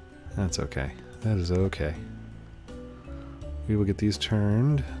 That's okay. That is okay. We will get these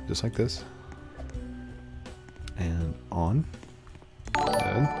turned just like this. And on.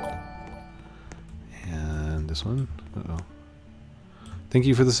 Good. And this one. Uh-oh. Thank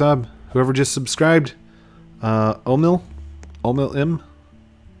you for the sub. Whoever just subscribed. Omil M.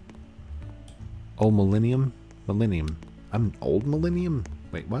 Old Millennium? Millennium. I'm an old Millennium?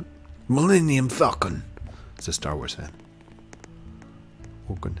 Wait, what? Millennium Falcon. It's a Star Wars fan.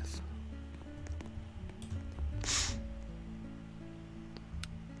 Oh, goodness.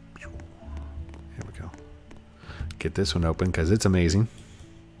 Here we go. Get this one open because it's amazing.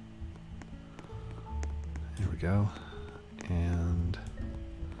 Here we go. And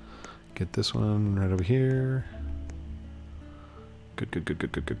get this one right over here. Good, good, good,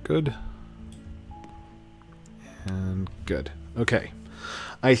 good, good, good, good. And good. Okay.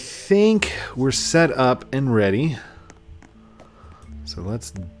 I think we're set up and ready. So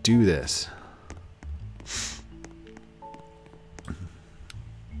let's do this.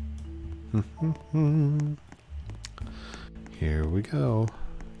 Here we go.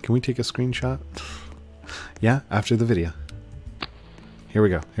 Can we take a screenshot? Yeah, after the video. Here we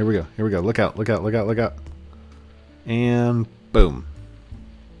go. Here we go. Here we go. Look out. Look out. Look out. Look out. And boom.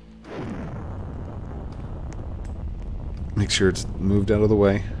 Make sure it's moved out of the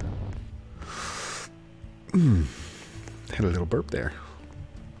way. Had a little burp there.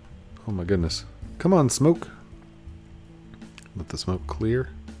 Oh my goodness. Come on, smoke. Let the smoke clear.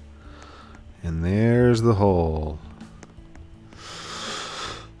 And there's the hole.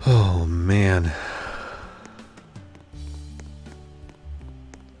 Oh man.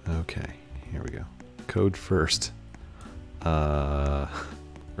 Okay, here we go. Code first.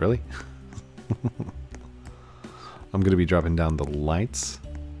 Really? I'm going to be dropping down the lights,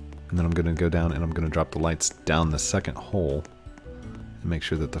 and then I'm going to go down and I'm going to drop the lights down the second hole and make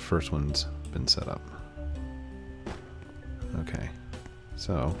sure that the first one's been set up. Okay,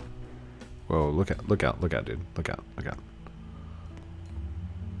 so, whoa, look out, dude, look out, look out.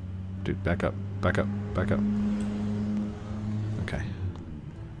 dude, back up, back up, back up. Okay,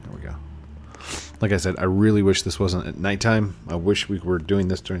 there we go. Like I said, I really wish this wasn't at nighttime. I wish we were doing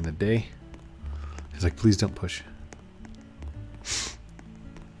this during the day. He's like, please don't push.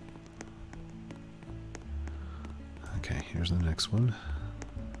 Okay, here's the next one.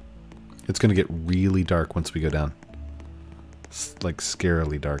 It's going to get really dark once we go down. It's like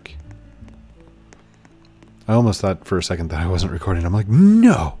scarily dark. I almost thought for a second that I wasn't recording. I'm like,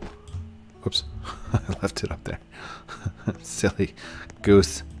 no! Whoops. I left it up there. Silly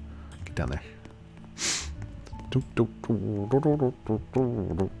goose. Get down there.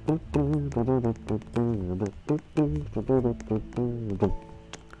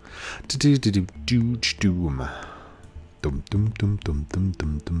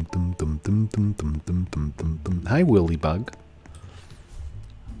 Hi, Willy Bug.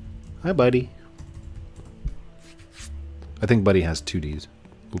 Hi, buddy. I think Buddy has 2 Ds.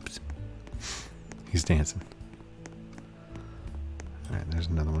 Oops. He's dancing. Alright, there's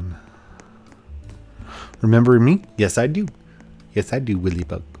another one. Remember me? Yes, I do. Yes, I do, Willy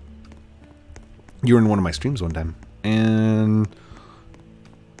Bug. You were in one of my streams one time. And...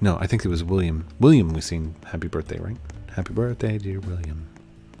 no, I think it was William. William we sing Happy Birthday, right? Happy birthday, dear William.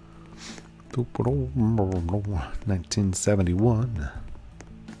 1971.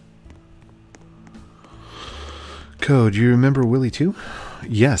 Code, you remember Willie too?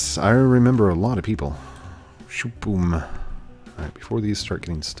 Yes, I remember a lot of people. Boom. Alright, before these start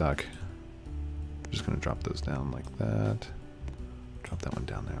getting stuck, I'm just going to drop those down like that. Drop that one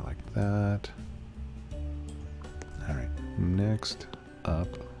down there like that. Alright, next up.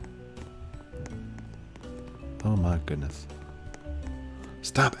 Oh my goodness.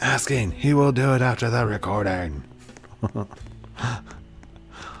 Stop asking! He will do it after the recording!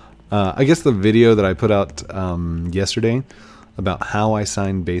 I guess the video that I put out yesterday about how I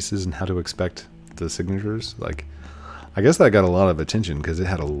sign bases and how to expect the signatures, like, I guess that got a lot of attention because it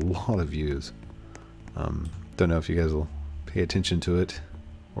had a lot of views. Don't know if you guys will pay attention to it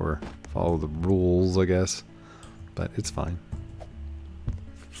or follow the rules, I guess, but it's fine.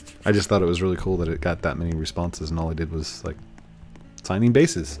 I just thought it was really cool that it got that many responses and all I did was, like, signing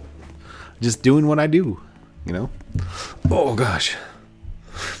bases. Just doing what I do, you know? Oh gosh.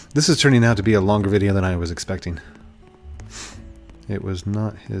 This is turning out to be a longer video than I was expecting. It was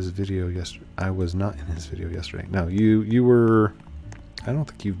not his video yesterday. I was not in his video yesterday. No, you were... I don't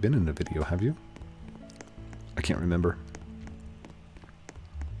think you've been in a video, have you? I can't remember.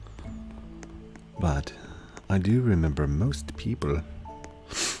 But I do remember most people.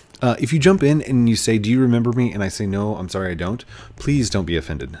 If you jump in and you say, do you remember me? And I say, no, I'm sorry, I don't. Please don't be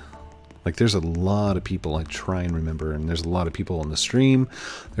offended. Like, there's a lot of people I try and remember, and there's a lot of people on the stream.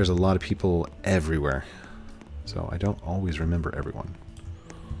 There's a lot of people everywhere. So I don't always remember everyone.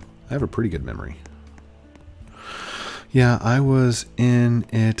 I have a pretty good memory. Yeah, I was in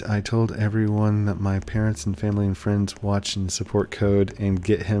it. I told everyone that my parents and family and friends watch and support Code and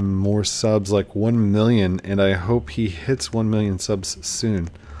get him more subs, like 1 million, and I hope he hits 1 million subs soon.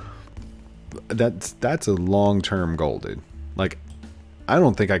 That's a long-term goal, dude. Like, I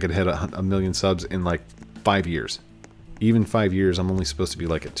don't think I could hit a million subs in like 5 years. Even 5 years, I'm only supposed to be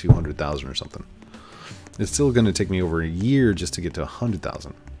like at 200,000 or something. It's still going to take me over a year just to get to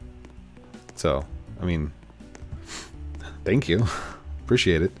 100,000. So, I mean, thank you.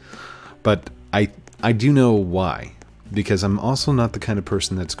 Appreciate it. But I do know why. Because I'm also not the kind of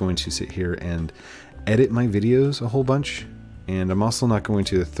person that's going to sit here and edit my videos a whole bunch. And I'm also not going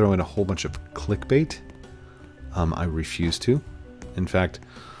to throw in a whole bunch of clickbait. I refuse to. In fact,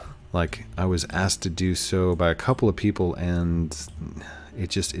 like, I was asked to do so by a couple of people and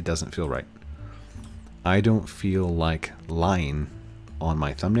it doesn't feel right. I don't feel like lying on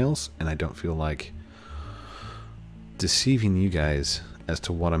my thumbnails, and I don't feel like deceiving you guys as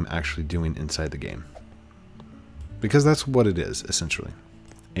to what I'm actually doing inside the game. Because that's what it is, essentially.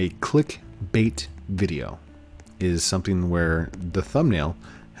 A clickbait video is something where the thumbnail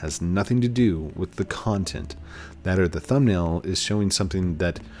has nothing to do with the content. That or the thumbnail is showing something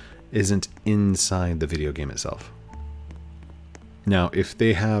that isn't inside the video game itself. Now, if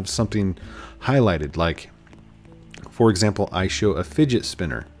they have something highlighted, like, for example, I show a fidget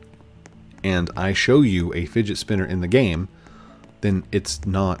spinner, and I show you a fidget spinner in the game, then it's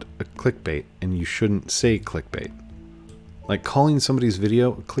not a clickbait, and you shouldn't say clickbait. Like, calling somebody's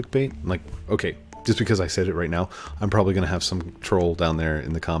video a clickbait, like, okay, just because I said it right now, I'm probably going to have some troll down there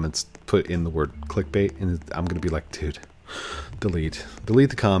in the comments put in the word clickbait, and I'm going to be like, dude, delete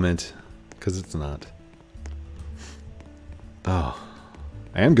the comment, because it's not. Oh,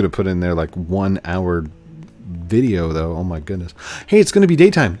 I am going to put in there like 1 hour video, though. Oh, my goodness. Hey, it's going to be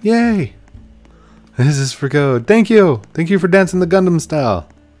daytime. Yay! This is for code. Thank you. Thank you for dancing the Gundam style.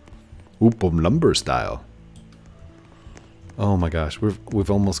 Oop, lumber style. Oh, my gosh. We've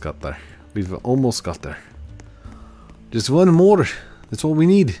almost got there. We've almost got there. Just one more. That's all we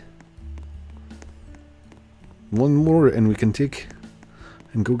need. One more and we can take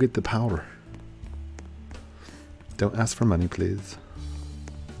and go get the power. Don't ask for money, please.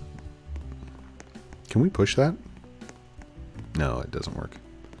 Can we push that? No, it doesn't work.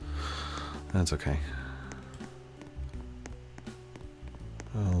 That's okay.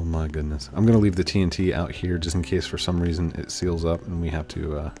 Oh my goodness. I'm going to leave the TNT out here just in case for some reason it seals up and we have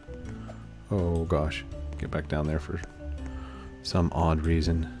to, oh gosh, get back down there for some odd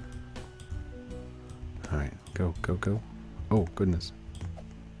reason. Alright, go, go, go. Oh, goodness.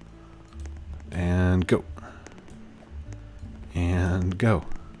 And go. And go.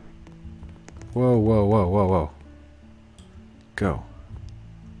 Whoa, whoa, whoa, whoa, whoa. Go.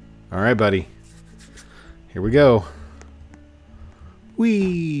 Alright, buddy. Here we go.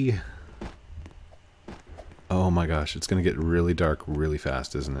 Whee! Oh my gosh, it's going to get really dark really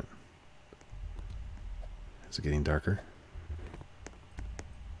fast, isn't it? Is it getting darker?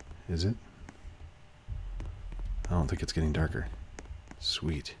 Is it? I don't think it's getting darker.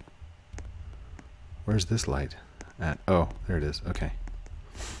 Sweet. Where's this light at? Oh, there it is. Okay.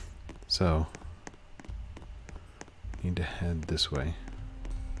 So, need to head this way.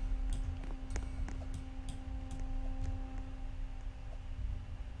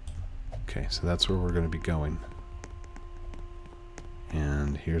 Okay, so that's where we're going to be going.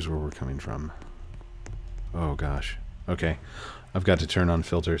 And here's where we're coming from. Oh gosh. Okay. I've got to turn on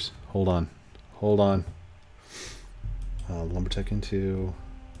filters. Hold on. Hold on. Lumbertech into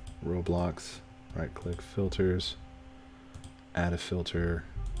Roblox. Right click filters. Add a filter.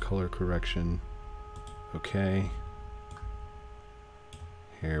 Color correction. Okay.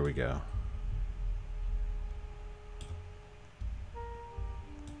 Here we go.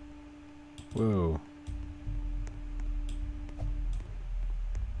 Whoa.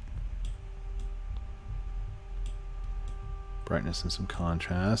 Brightness and some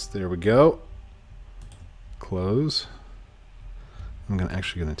contrast. There we go. Close. I'm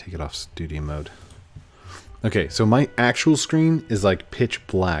actually gonna take it off studio mode. Okay, so my actual screen is like pitch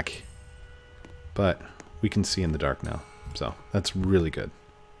black, but we can see in the dark now. So that's really good.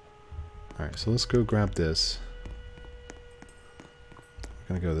 All right, so let's go grab this.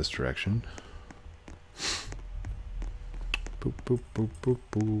 We're gonna go this direction. Boop, boop, boop, boop,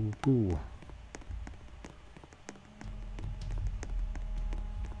 boop, boop.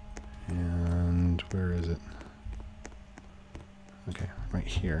 And where is it? Okay, right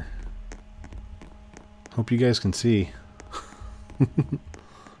here. Hope you guys can see.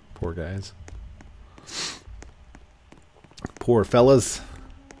 Poor guys. Poor fellas.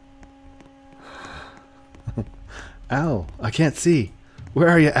 Al, I can't see. Where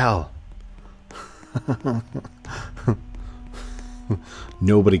are you, Al?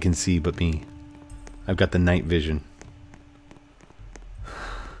 Nobody can see but me. I've got the night vision.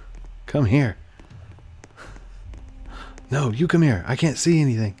 Come here. No, you come here. I can't see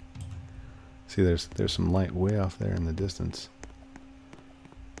anything. See, there's some light way off there in the distance.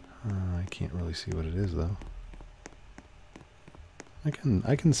 I can't really see what it is though.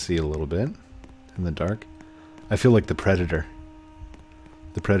 I can see a little bit in the dark. I feel like the Predator.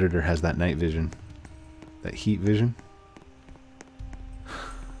 The Predator has that night vision, that heat vision.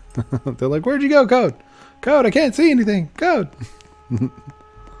 They're like, "Where'd you go, Code? Code, I can't see anything. Code."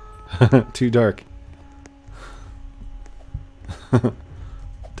 Too dark.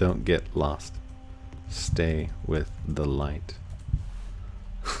 Don't get lost. Stay with the light.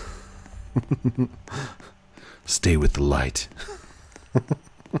 Stay with the light.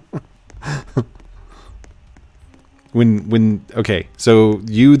 Okay, so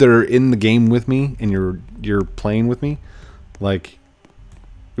you that are in the game with me and you're playing with me, like,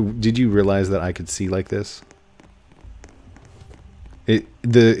 did you realize that I could see like this?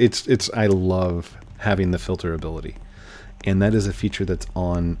 I love having the filter ability, and that is a feature that's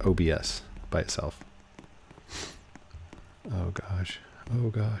on OBS by itself. Oh gosh. Oh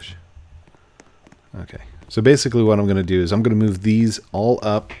gosh. Okay. So basically what I'm going to do is I'm going to move these all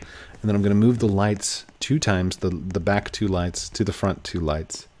up, and then I'm going to move the lights 2 times, the back 2 lights to the front 2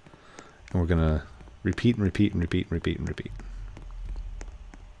 lights. And we're going to repeat and repeat and repeat and repeat and repeat.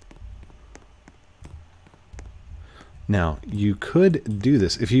 Now, you could do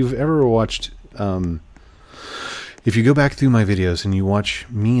this. If you've ever watched, if you go back through my videos and you watch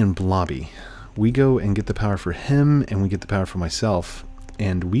me and Blobby, we go and get the power for him and we get the power for myself,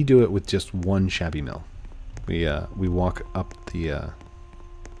 and we do it with just 1 shabby mill. We walk up the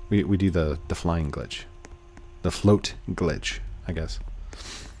we do the flying glitch, the float glitch, I guess.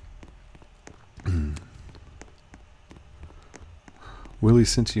 Willie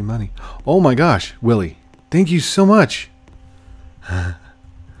sent you money. Oh my gosh, Willie, thank you so much.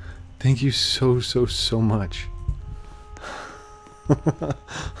 Thank you so much.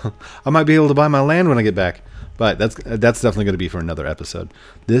 I might be able to buy my land when I get back, but that's definitely going to be for another episode.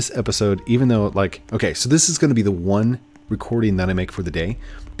 This episode, even though like, okay, so this is going to be the one recording that I make for the day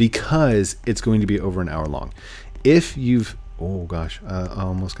because it's going to be over an hour long. If you've, oh gosh, I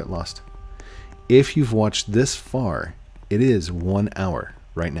almost got lost. If you've watched this far, it is 1 hour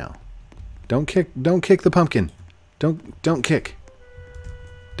right now. Don't kick the pumpkin. Don't kick.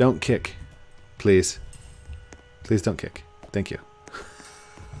 Don't kick. Please. Please don't kick. Thank you.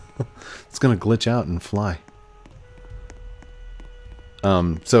 It's gonna glitch out and fly.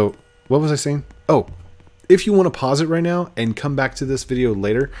 So what was I saying? Oh, if you want to pause it right now and come back to this video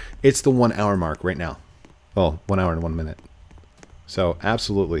later, it's the 1 hour mark right now. Well, 1 hour and 1 minute. So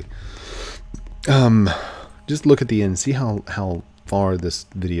absolutely. Just look at the end, see how far this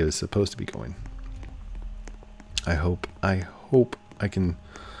video is supposed to be going. I hope I can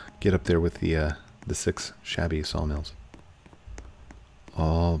get up there with the 6 shabby sawmills.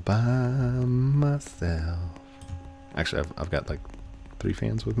 All by myself. Actually, I've got like 3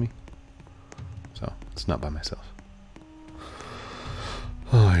 fans with me, so it's not by myself.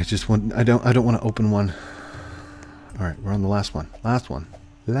 Oh, I don't want to open one. All right, we're on the last one. Last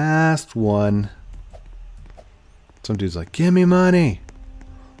one. Some dude's like, give me money.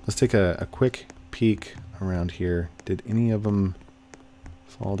 Let's take a quick peek around here. Did any of them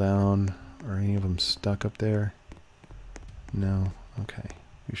fall down or any of them stuck up there? No. Okay,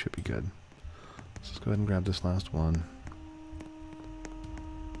 we should be good. Let's just go ahead and grab this last one.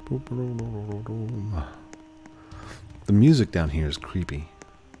 The music down here is creepy.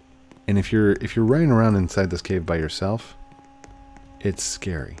 And if you're running around inside this cave by yourself, it's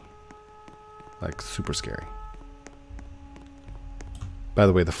scary. Like super scary. By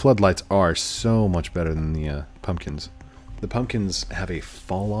the way, the floodlights are so much better than the pumpkins. The pumpkins have a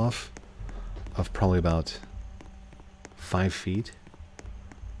fall off of probably about 5 feet.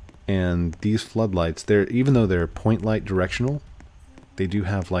 And these floodlights, even though they're point light directional, they do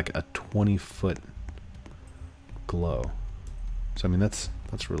have like a 20-foot glow. So I mean that's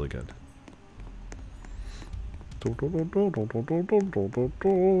really good.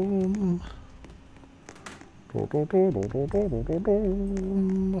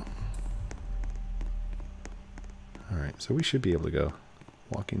 Alright, so we should be able to go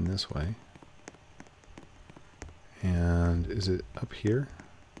walking this way. And is it up here?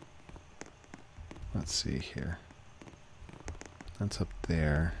 Let's see here. That's up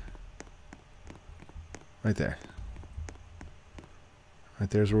there. Right there. Right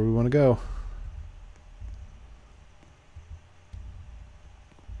there's where we want to go.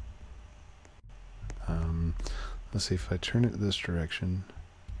 Let's see, if I turn it this direction,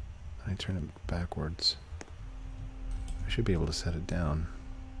 and I turn it backwards, I should be able to set it down.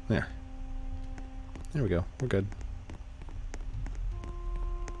 There. There we go. We're good.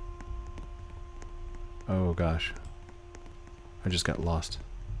 Oh gosh. I just got lost.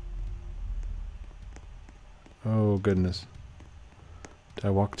 Oh goodness. Did I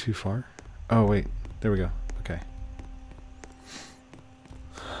walk too far? Oh wait, there we go. Okay.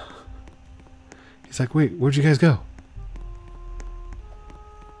 He's like, wait, where'd you guys go?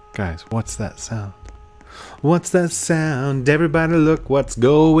 Guys, what's that sound? What's that sound? Everybody look what's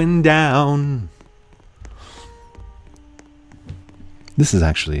going down. This is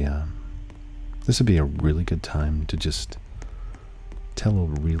actually, this would be a really good time to just tell a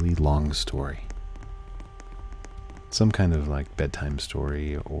really long story. Some kind of like bedtime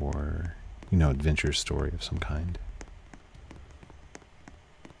story or, you know, adventure story of some kind.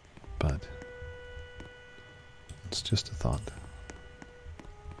 But it's just a thought.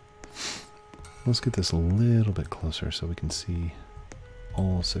 Let's get this a little bit closer so we can see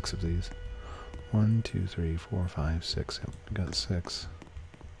all 6 of these. 1, 2, 3, 4, 5, 6. Yep, we got 6.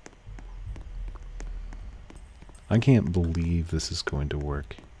 I can't believe this is going to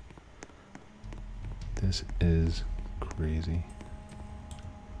work. This is crazy.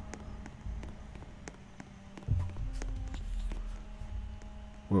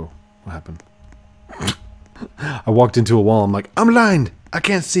 Whoa, what happened? I walked into a wall. I'm like, I'm blind. I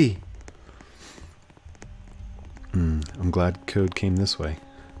can't see. I'm glad code came this way.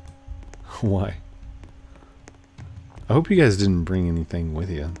 Why? I hope you guys didn't bring anything with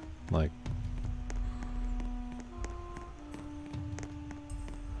you. Like,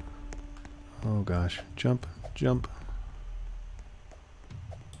 oh Oh gosh. Jump, jump.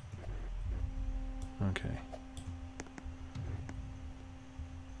 Okay.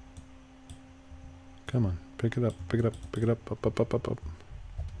 Come on. Pick it up, pick it up, pick it up, up, up, up, up, up.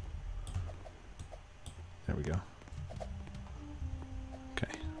 There we go.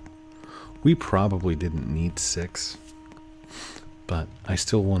 Okay. We probably didn't need 6, but I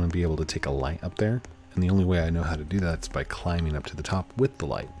still want to be able to take a light up there, and the only way I know how to do that is by climbing up to the top with the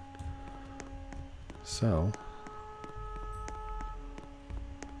light. So,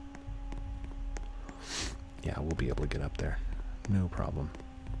 yeah, we'll be able to get up there. No problem.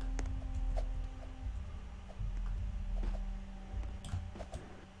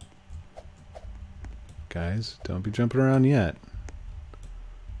 Guys, don't be jumping around yet.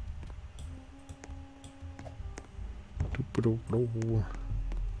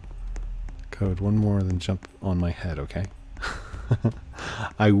 Code, one more than jump on my head, okay?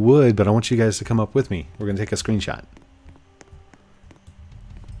 I would, but I want you guys to come up with me. We're going to take a screenshot.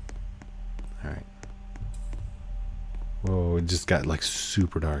 Alright. Whoa, it just got like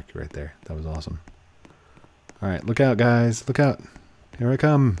super dark right there. That was awesome. Alright, look out, guys. Look out. Here I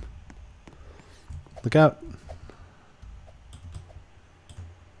come. Look out.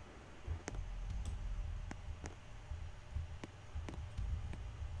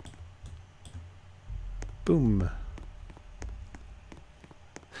 Boom.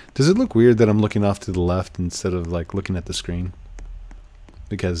 Does it look weird that I'm looking off to the left instead of like looking at the screen?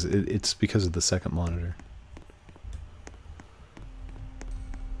 Because it's because of the second monitor.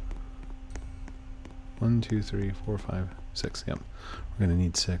 One, two, three, four, 5, 6. Yep. We're gonna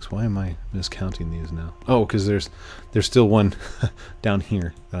need 6. Why am I miscounting these now? Oh, because there's still one down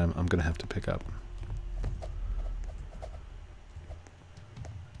here that I'm gonna have to pick up.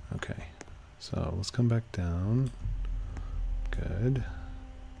 Okay. So let's come back down. Good.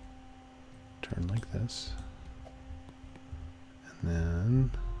 Turn like this. And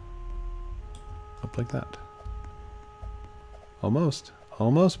then up like that. Almost.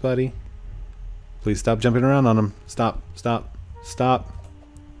 Almost, buddy. Please stop jumping around on him. Stop. Stop. Stop.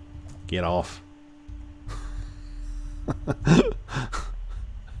 Get off.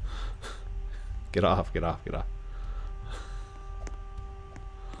 Get off. Get off. Get off.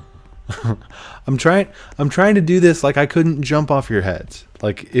 I'm trying to do this like I couldn't jump off your heads.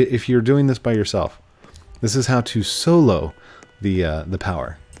 Like if you're doing this by yourself, this is how to solo the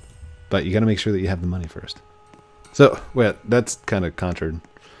power. But you got to make sure that you have the money first. So wait, that's kind of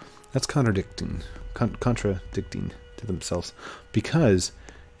contradicting to themselves, because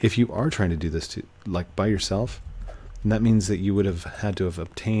if you are trying to do this like by yourself, then that means that you would have had to have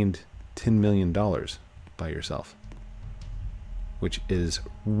obtained $10 million by yourself, which is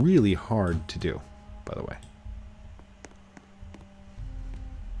really hard to do, by the way.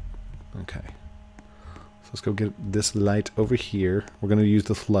 Okay. So let's go get this light over here. We're going to use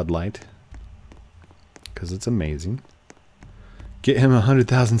the floodlight because it's amazing. Get him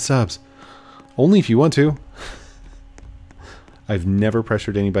 100,000 subs. Only if you want to. I've never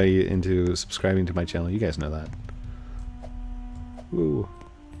pressured anybody into subscribing to my channel. You guys know that. Ooh.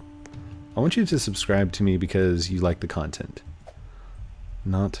 I want you to subscribe to me because you like the content.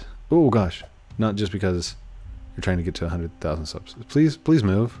 Not, oh gosh, not just because you're trying to get to 100,000 subs. Please, please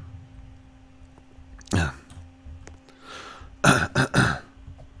move.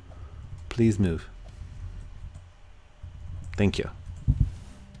 Please move. Thank you.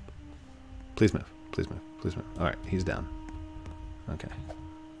 Please move. Please move. Please move. All right, he's down. Okay.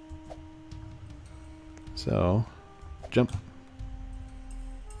 So, jump.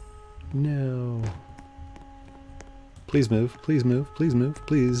 No. Please move. Please move. Please move.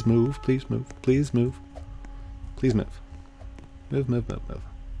 Please move. Please move. Please move. Please move. Move, move, move, move.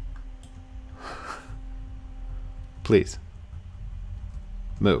 Please.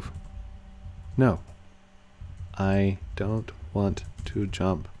 Move. No. I don't want to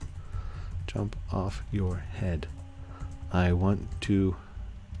jump. Jump off your head. I want to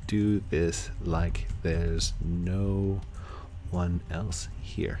do this like there's no one else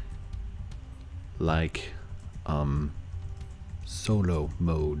here. Like, solo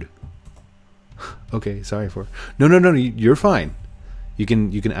mode. Okay, sorry for... No, you're fine. You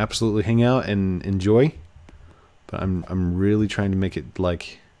can absolutely hang out and enjoy. But I'm really trying to make it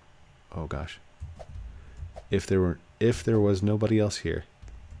like... Oh gosh. If there was nobody else here,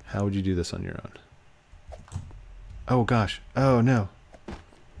 how would you do this on your own? Oh gosh. Oh no.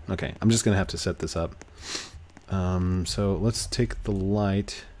 Okay, I'm just gonna have to set this up. So let's take the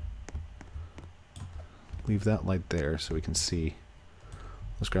light. Leave that light there so we can see.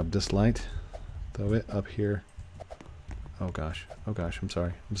 Let's grab this light. Throw it up here. Oh gosh. Oh gosh. I'm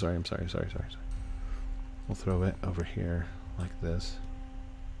sorry. I'm sorry. I'm sorry. I'm sorry. Sorry. Sorry. We'll throw it over here like this.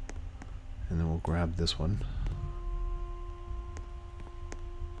 And then we'll grab this one.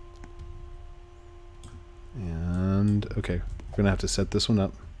 And okay, we're gonna have to set this one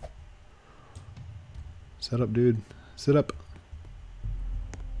up. Set up, dude. Sit up.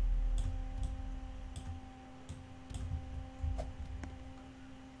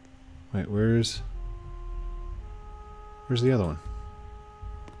 Wait, where's the other one?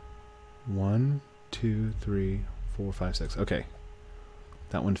 1, 2, 3, 4, 5, 6. Okay.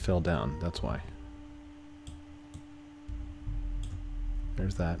 That one fell down, that's why.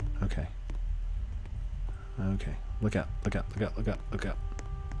 There's that. Okay. Okay. Look out, look out, look out, look out, look out.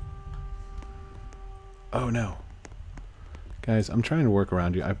 Oh no. Guys, I'm trying to work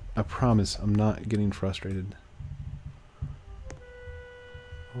around you. I promise I'm not getting frustrated.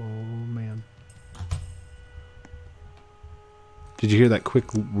 Oh man. Did you hear that quick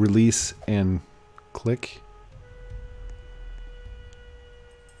release and click?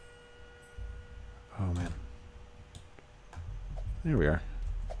 Oh man. There we are.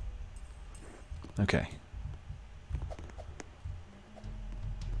 Okay.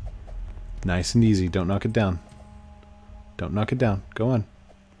 Nice and easy. Don't knock it down. Don't knock it down. Go on.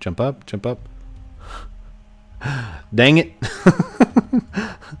 Jump up. Jump up. Dang it.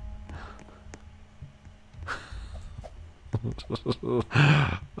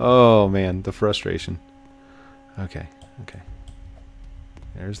 Oh man, the frustration. Okay. Okay.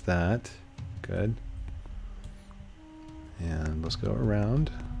 There's that. Good. And let's go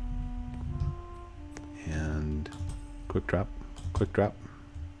around. And quick drop. Quick drop.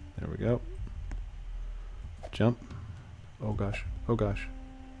 There we go. Jump. Oh gosh. Oh gosh.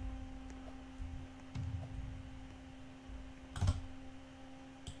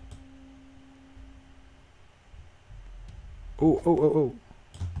 Oh, oh, oh, oh.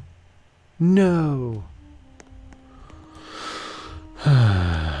 No.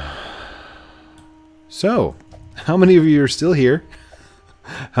 So, how many of you are still here?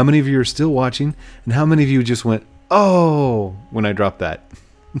 How many of you are still watching? And how many of you just went, oh, when I dropped that?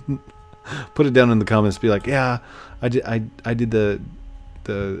 Put it down in the comments. Be like, yeah, I did the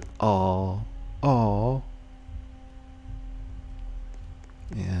aw.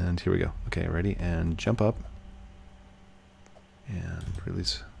 And here we go. Okay, ready? And jump up. And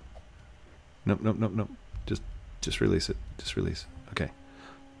release. Nope, nope, nope, nope. Just release it. Just release. Okay.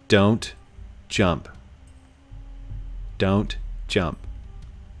 Don't jump. Don't jump.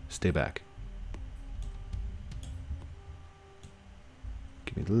 Stay back.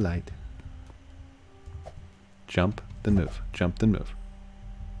 Give me the light. Jump, then move. Jump, then move.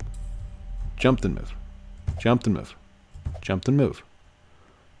 Jump, then move. Jump, then move. Jump, then move.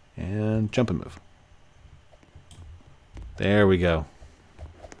 And jump and move. There we go.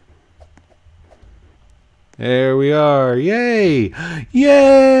 There we are. Yay!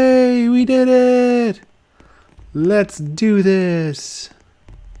 Yay! We did it! Let's do this.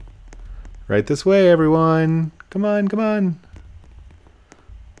 Right this way, everyone. Come on, come on.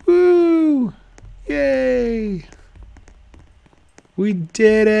 Woo! Yay! We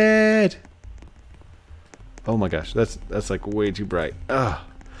did it! Oh my gosh, that's like way too bright. Ugh.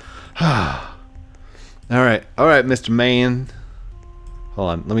 All right, Mr. Man. Hold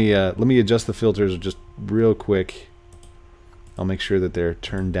on, let me adjust the filters just real quick. I'll make sure that they're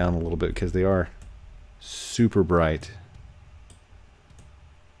turned down a little bit because they are super bright.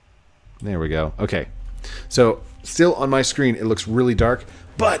 There we go. Okay, so still on my screen it looks really dark,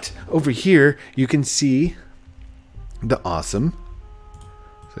 but over here you can see the awesome.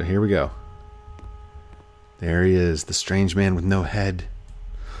 So here we go. There he is, the strange man with no head.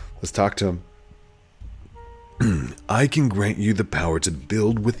 Let's talk to him. I can grant you the power to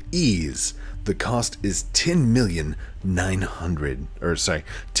build with ease. The cost is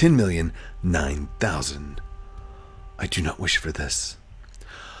 10,009,000. I do not wish for this.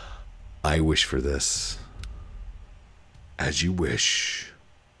 I wish for this. As you wish.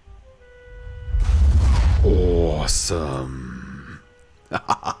 Awesome.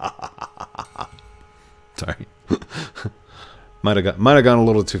 Sorry. might have gone a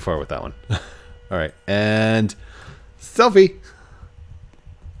little too far with that one. All right, and selfie.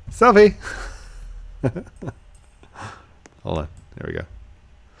 Selfie. Hold on. There we go.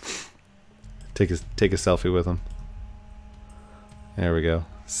 Take a selfie with him. There we go.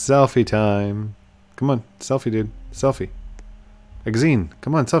 Selfie time. Come on, selfie, dude. Selfie. Exene,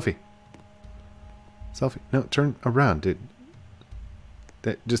 come on, selfie. Selfie. No, turn around, dude.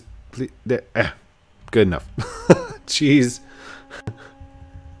 That just please. There. Good enough. Jeez.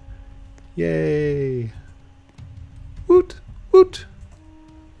 Yay. Woot.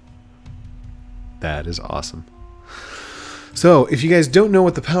 That is awesome. So, if you guys don't know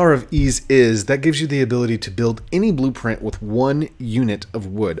what the power of ease is, that gives you the ability to build any blueprint with 1 unit of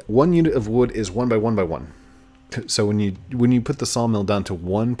wood. 1 unit of wood is 1 by 1 by 1. So when you put the sawmill down to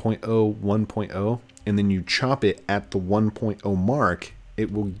 1.0, 1.0, and then you chop it at the 1.0 mark,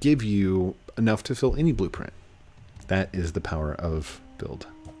 it will give you enough to fill any blueprint. That is the power of build,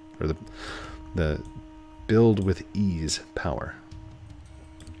 or the build with ease power.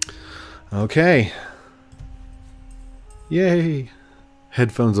 Okay. Yay!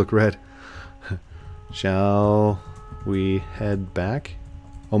 Headphones look red. Shall we head back?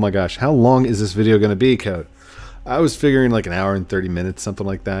 Oh my gosh, how long is this video going to be, Code? I was figuring like an hour and 30 minutes, something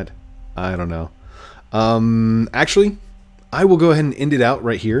like that. I don't know. Actually, I will go ahead and end it out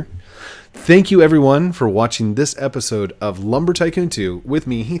right here. Thank you everyone for watching this episode of Lumber Tycoon 2 with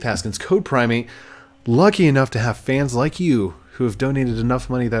me, Heath Haskins, Code Primate. Lucky enough to have fans like you who have donated enough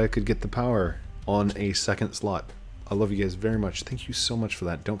money that I could get the power on a second slot. I love you guys very much. Thank you so much for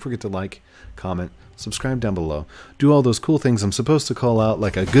that. Don't forget to like, comment, subscribe down below. Do all those cool things I'm supposed to call out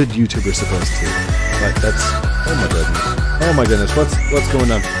like a good YouTuber supposed to. But that's... oh my goodness. Oh my goodness. What's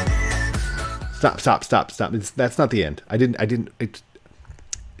going on? Stop. That's not the end.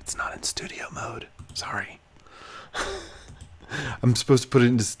 It's not in studio mode. Sorry. I'm supposed to put it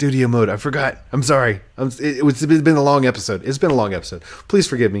into studio mode. I forgot. I'm sorry. It's been a long episode. It's been a long episode. Please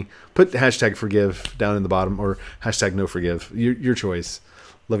forgive me. Put hashtag forgive down in the bottom or hashtag no forgive. Your choice.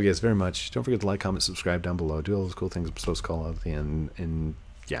 Love you guys very much. Don't forget to like, comment, subscribe down below. Do all those cool things I'm supposed to call out at the end. And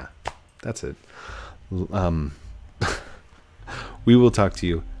yeah, that's it. We will talk to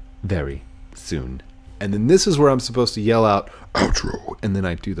you very soon. And then this is where I'm supposed to yell out outro. And then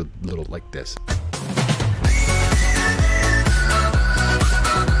I do the little like this.